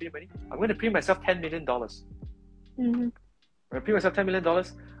today I can print money, I'm going to print myself $10 million. When I print myself $10 million,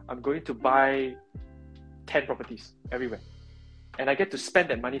 I'm going to buy 10 properties everywhere. And I get to spend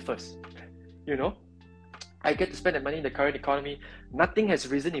that money first. You know? I get to spend that money in the current economy. Nothing has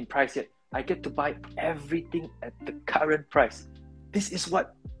risen in price yet. I get to buy everything at the current price. This is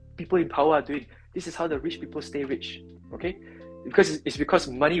what people in power are doing. This is how the rich people stay rich. Okay? Because it's because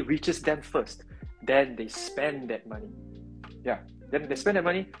money reaches them first. Then they spend that money. Yeah. Then they spend that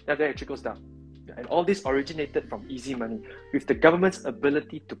money, then it trickles down. And all this originated from easy money with the government's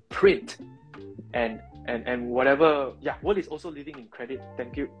ability to print and whatever. Yeah, world is also living in credit.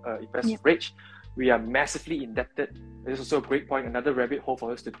 Thank you, Investor Rich. We are massively indebted. This is also a great point, another rabbit hole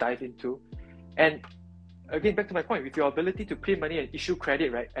for us to dive into. And again, back to my point, with your ability to print money and issue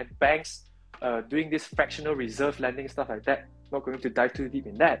credit, right? And banks doing this fractional reserve lending, stuff like that, not going to dive too deep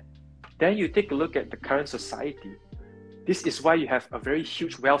in that. Then you take a look at the current society. This is why you have a very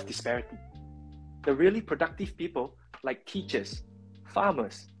huge wealth disparity. The really productive people, like teachers,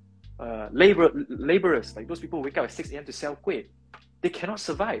 farmers, laborers, like those people who wake up at 6 a.m. to sell kueh, they cannot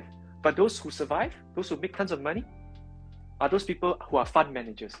survive. But those who survive, those who make tons of money, are those people who are fund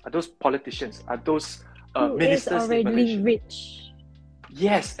managers, are those politicians, are those ministers in Malaysia. Rich.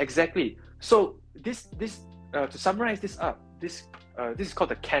 Yes, exactly. So this to summarize this up, this is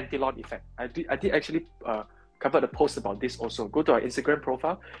called the Cantillon effect. I did actually covered a post about this also. Go to our Instagram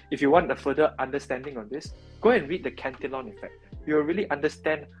profile. If you want a further understanding on this, go and read the Cantillon effect. You'll really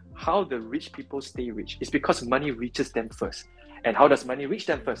understand how the rich people stay rich. It's because money reaches them first. And how does money reach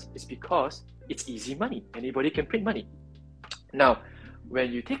them first? It's because it's easy money. Anybody can print money. Now,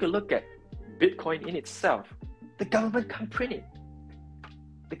 when you take a look at Bitcoin in itself, the government can't print it.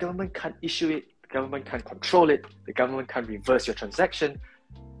 The government can't issue it. The government can't control it. The government can't reverse your transaction.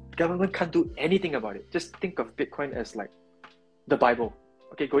 The government can't do anything about it. Just think of Bitcoin as like the Bible.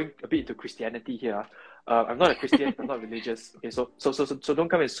 Okay, going a bit into Christianity here. I'm not a Christian. I'm not religious. Okay, so don't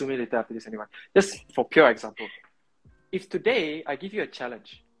come and sue me later after this, anyone. Just for pure example, if today I give you a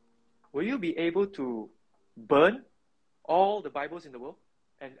challenge, will you be able to burn all the Bibles in the world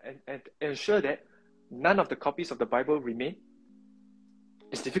and ensure that none of the copies of the Bible remain?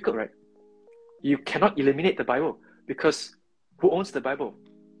 It's difficult, right? You cannot eliminate the Bible because who owns the Bible?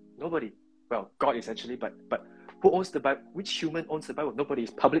 Nobody. Well, God essentially, but who owns the Bible? Which human owns the Bible? Nobody.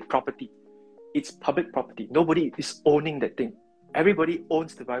 It's public property. It's public property. Nobody is owning that thing. Everybody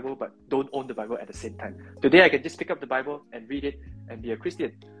owns the Bible, but don't own the Bible at the same time. Today, I can just pick up the Bible and read it and be a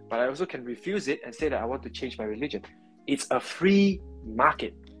Christian, but I also can refuse it and say that I want to change my religion. It's a free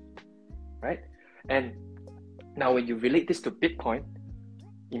market, right? And now when you relate this to Bitcoin,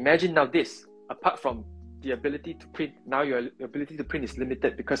 imagine now this, apart from the ability to print, now your ability to print is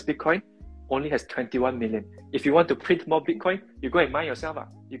limited because Bitcoin only has 21 million. If you want to print more Bitcoin, you go and mine yourself.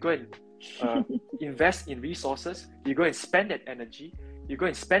 You go and invest in resources, you go and spend that energy, you go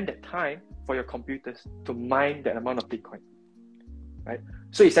and spend that time for your computers to mine that amount of Bitcoin, right?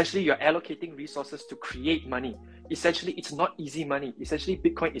 So essentially you're allocating resources to create money. Essentially it's not easy money. Essentially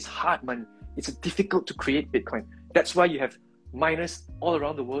Bitcoin is hard money. It's difficult to create Bitcoin. That's why you have miners all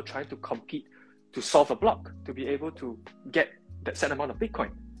around the world trying to compete to solve a block, to be able to get that set amount of Bitcoin.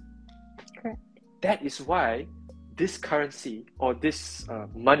 Correct. That is why this currency or this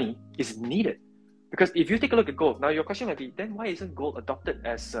money is needed. Because if you take a look at gold, now your question might be, then why isn't gold adopted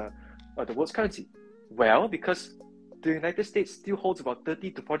as the world's currency? Well, because the United States still holds about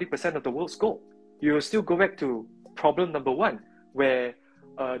 30 to 40% of the world's gold. You will still go back to problem number one, where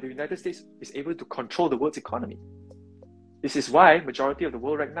the United States is able to control the world's economy. This is why majority of the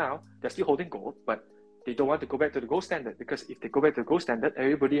world right now, they're still holding gold, but they don't want to go back to the gold standard, because if they go back to the gold standard,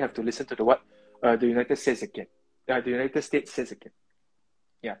 everybody have to listen to what the United States says again.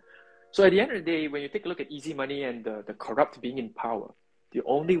 Yeah. So at the end of the day, when you take a look at easy money and the corrupt being in power, the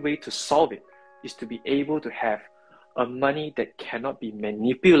only way to solve it is to be able to have a money that cannot be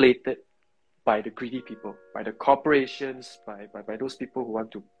manipulated by the greedy people, by the corporations, by those people who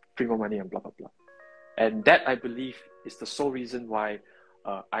want to bring more money and blah, blah, blah. And that, I believe, is the sole reason why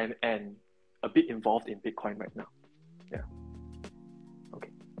I'm a bit involved in Bitcoin right now. Yeah. Okay.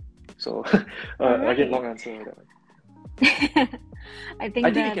 So, Right. again, long answer to that one. I think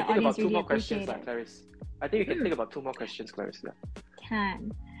you can the think about audience two really more questions, appreciate it. Clarice. I think you can think about two more questions, Clarice. Yeah.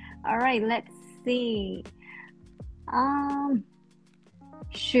 Can. All right, let's see.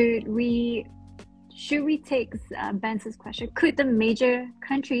 Should we take Ben's question? Could the major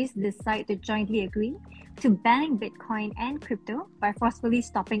countries decide to jointly agree to banning Bitcoin and crypto by forcefully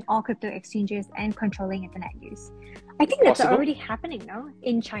stopping all crypto exchanges and controlling internet use? I think that's Possible. already happening now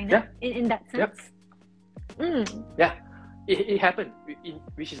in China, in that sense. Yep. Yeah, it happened,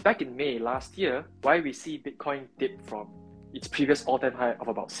 which is back in May last year. Why we see Bitcoin dip from its previous all-time high of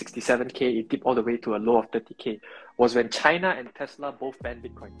about 67K, it dipped all the way to a low of 30K, was when China and Tesla both banned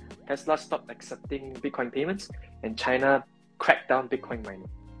Bitcoin. Tesla stopped accepting Bitcoin payments, and China cracked down Bitcoin mining.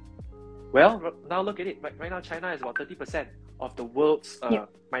 Well, now look at it. Right now, China is about 30% of the world's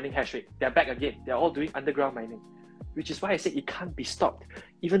mining hash rate. They're back again. They're all doing underground mining, which is why I say it can't be stopped.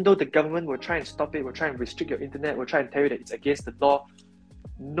 Even though the government will try and stop it, will try and restrict your internet, will try and tell you that it's against the law,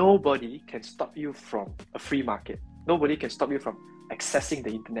 nobody can stop you from a free market. Nobody can stop you from accessing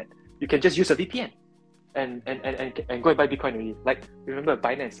the internet. You can just use a VPN and go and buy Bitcoin already. Like, remember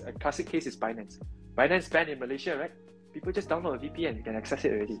Binance, a classic case is Binance. Binance banned in Malaysia, right? People just download a VPN, you can access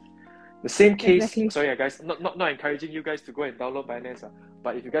it already. The same case, Exactly. sorry guys, not encouraging you guys to go and download Binance,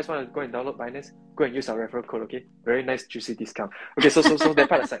 but if you guys want to go and download Binance, go and use our referral code, okay? Very nice juicy discount. Okay, so that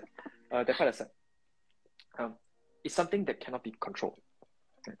part aside, it's something that cannot be controlled.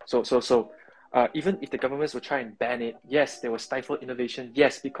 So even if the governments will try and ban it, yes, they will stifle innovation.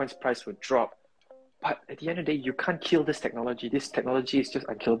 Yes, Bitcoin's price will drop. But at the end of the day, you can't kill this technology. This technology is just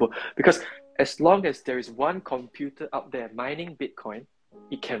unkillable. Because as long as there is one computer out there mining Bitcoin,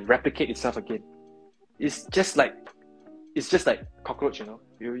 it can replicate itself again. It's just like cockroach, you know.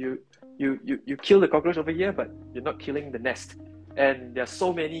 You kill the cockroach over here, but you're not killing the nest. And there are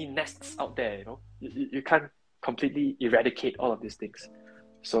so many nests out there, you know. You can't completely eradicate all of these things.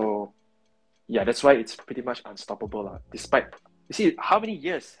 So yeah, that's why it's pretty much unstoppable. Despite, you see, how many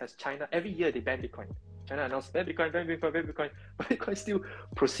years has China, every year they ban Bitcoin. China announced ban Bitcoin, ban Bitcoin, ban Bitcoin, but Bitcoin still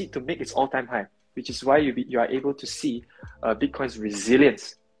proceed to make its all-time high, which is why you are able to see Bitcoin's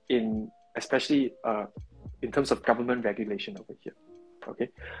resilience especially in terms of government regulation over here. Okay,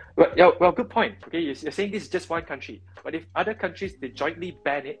 well, good point. Okay, you're saying this is just one country, but if other countries they jointly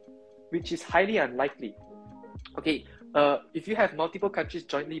ban it, which is highly unlikely. Okay, if you have multiple countries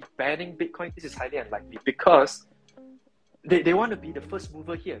jointly banning Bitcoin, this is highly unlikely because they want to be the first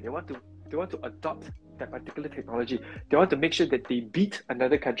mover here. They want to adopt that particular technology. They want to make sure that they beat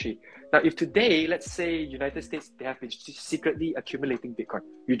another country. Now, if today, let's say United States, they have been secretly accumulating Bitcoin.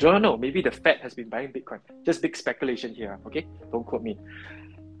 You don't know. Maybe the Fed has been buying Bitcoin. Just big speculation here. Okay, don't quote me.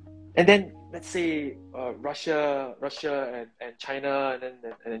 And then let's say Russia and China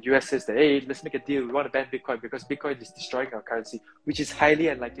and US says that, hey, let's make a deal. We want to ban Bitcoin because Bitcoin is destroying our currency, which is highly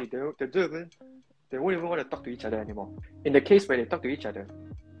unlikely. They won't even want to talk to each other anymore. In the case where they talk to each other,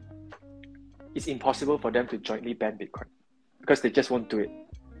 it's impossible for them to jointly ban Bitcoin because they just won't do it.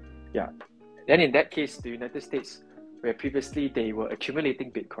 Yeah. Then in that case, the United States, where previously they were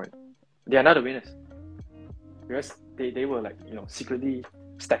accumulating Bitcoin, they are now the winners because they were like, secretly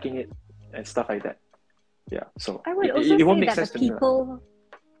stacking it and stuff like that. Yeah. So I would also it won't say make that sense the to me. people.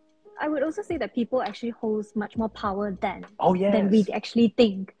 I would also say that people actually holds much more power than we Yes. actually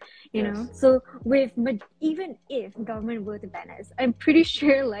think, you Yes. know. So even if government were to ban us, I'm pretty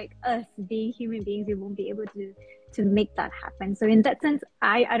sure like us being human beings, we won't be able to make that happen. So in that sense,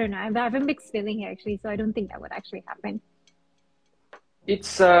 I don't know. I have a mixed feeling here actually. So I don't think that would actually happen.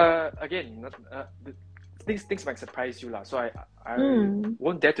 It's again, things might surprise you lah. So I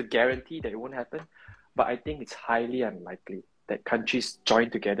won't dare to guarantee that it won't happen, but I think it's highly unlikely that countries join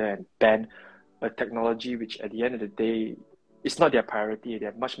together and ban a technology which at the end of the day, it's not their priority. They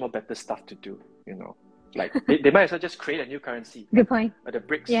have much more better stuff to do, Like they might as well just create a new currency. Good point. The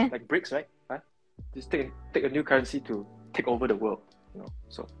BRICS, Yeah. like BRICS, right? Just take a new currency to take over the world,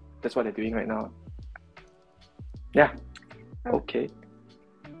 So that's what they're doing right now. Yeah. Okay.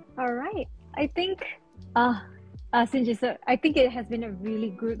 All right. I think, Sinji, so I think it has been a really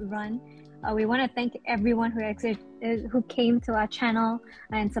good run. We want to thank everyone who came to our channel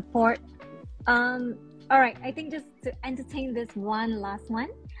and support. All right. I think just to entertain this one last one.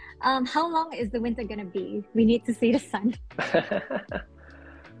 How long is the winter gonna be? We need to see the sun.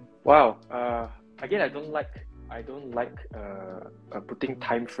 Wow. Again, I don't like putting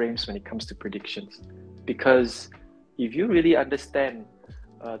time frames when it comes to predictions, because if you really understand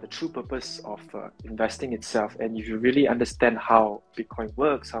the true purpose of investing itself, and if you really understand how Bitcoin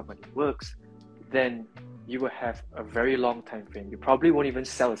works, how money works, then you will have a very long time frame. You probably won't even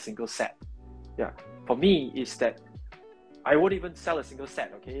sell a single set. Yeah. For me, is that I won't even sell a single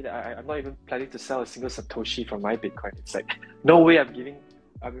set. Okay, I'm not even planning to sell a single Satoshi from my Bitcoin. It's like no way I'm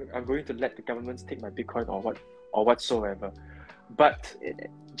going to let the governments take my Bitcoin or whatsoever. But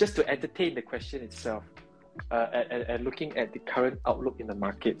just to entertain the question itself, and looking at the current outlook in the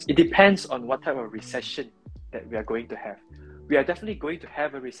markets, it depends on what type of recession that we are going to have. We are definitely going to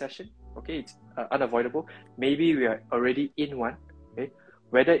have a recession. Okay, it's unavoidable. Maybe we are already in one. Okay,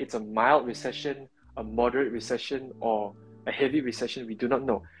 whether it's a mild recession, a moderate recession, or a heavy recession, we do not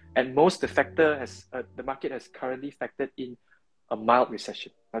know. At most, the market has currently factored in a mild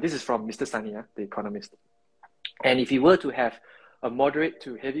recession. Now, this is from Mr. Sani, the economist. And if you were to have a moderate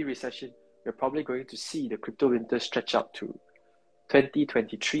to heavy recession, you're probably going to see the crypto winter stretch out to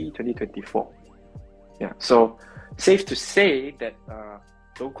 2023, 2024. Yeah, so safe to say that,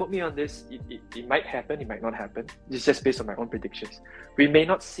 don't quote me on this, it might happen, it might not happen. It's just based on my own predictions. We may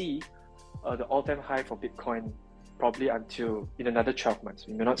not see the all-time high for Bitcoin probably until in another 12 months.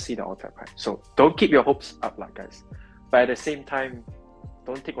 We may not see the all-time high. So don't keep your hopes up, guys. But at the same time,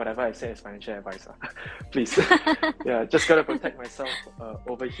 don't take whatever I say as financial advice. Please. Yeah, just gotta protect myself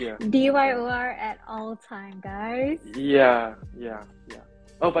over here. DYOR at all time, guys. Yeah.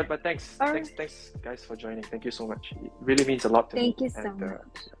 Oh, but thanks guys for joining. Thank you so much. It really means a lot to me. Thank you so much.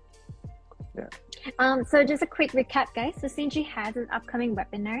 So just a quick recap, guys. So Sinji has an upcoming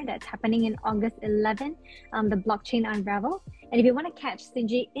webinar that's happening in August 11, the Blockchain Unravel. And if you want to catch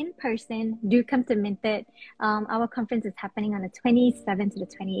Sinji in person, do come to M1NTED. Our conference is happening on the 27th to the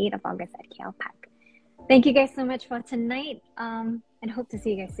 28th of August at KL Park. Thank you guys so much for tonight, and hope to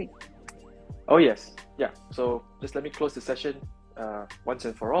see you guys soon. Oh yes, yeah. So just let me close the session once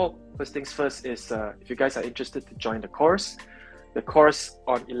and for all. First things first is if you guys are interested to join the course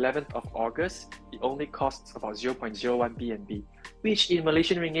on 11th of August, it only costs about 0.01 BNB, which in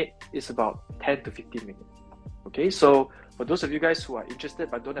Malaysian ringgit is about 10 to 15 million. Okay, so for those of you guys who are interested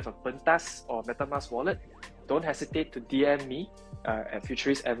but don't have a Pentas or MetaMask wallet, don't hesitate to DM me at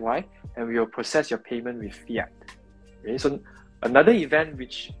Futurists FY, and we will process your payment with fiat. Okay, so another event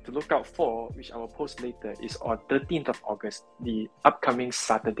which to look out for, which I will post later, is on 13th of August, the upcoming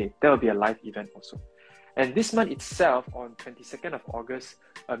Saturday. There will be a live event also. And this month itself, on 22nd of August,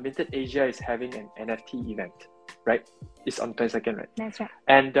 Minted Asia is having an NFT event, right? It's on 22nd, right? That's right.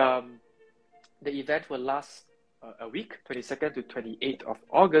 And the event will last a week, 22nd to 28th of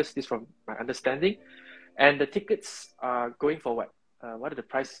August, this from my understanding. And the tickets are going for what? What is the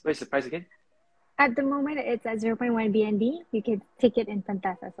price again? At the moment, it's at 0.1 BNB. You can take it in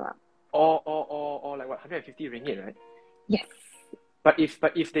Pentas as well. Or like what, 150 ringgit, right? Yes. But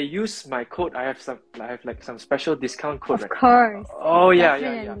if they use my code, I have like some special discount code, Of right? course. Oh yeah.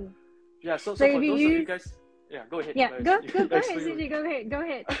 Definitely. Yeah, so So for if you those of you use... guys, yeah, go ahead. Yeah, go ahead, Explain. CJ, go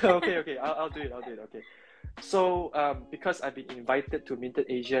ahead. Okay, I'll do it. Okay. So because I've been invited to Minted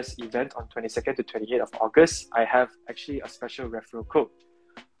Asia's event on 22nd to 28th of August, I have actually a special referral code.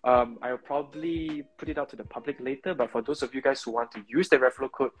 I'll probably put it out to the public later, but for those of you guys who want to use the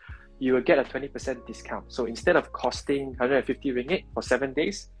referral code, you will get a 20% discount. So instead of costing 150 ringgit for 7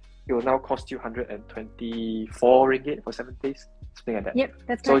 days, it will now cost you 124 ringgit for 7 days, something like that. Yep,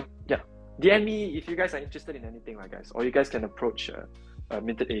 that's correct. So yeah, DM me if you guys are interested in anything, like guys, or you guys can approach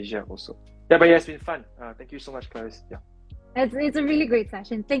Minted Asia also. Yeah, but yeah, it's been fun. Thank you so much, Clarice. Yeah, It's a really great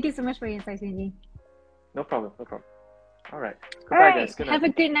session. Thank you so much for your insights, CJ. no problem. All right. All Goodbye, right, guys. Good night. have a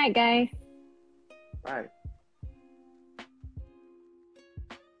good night, guys. Bye.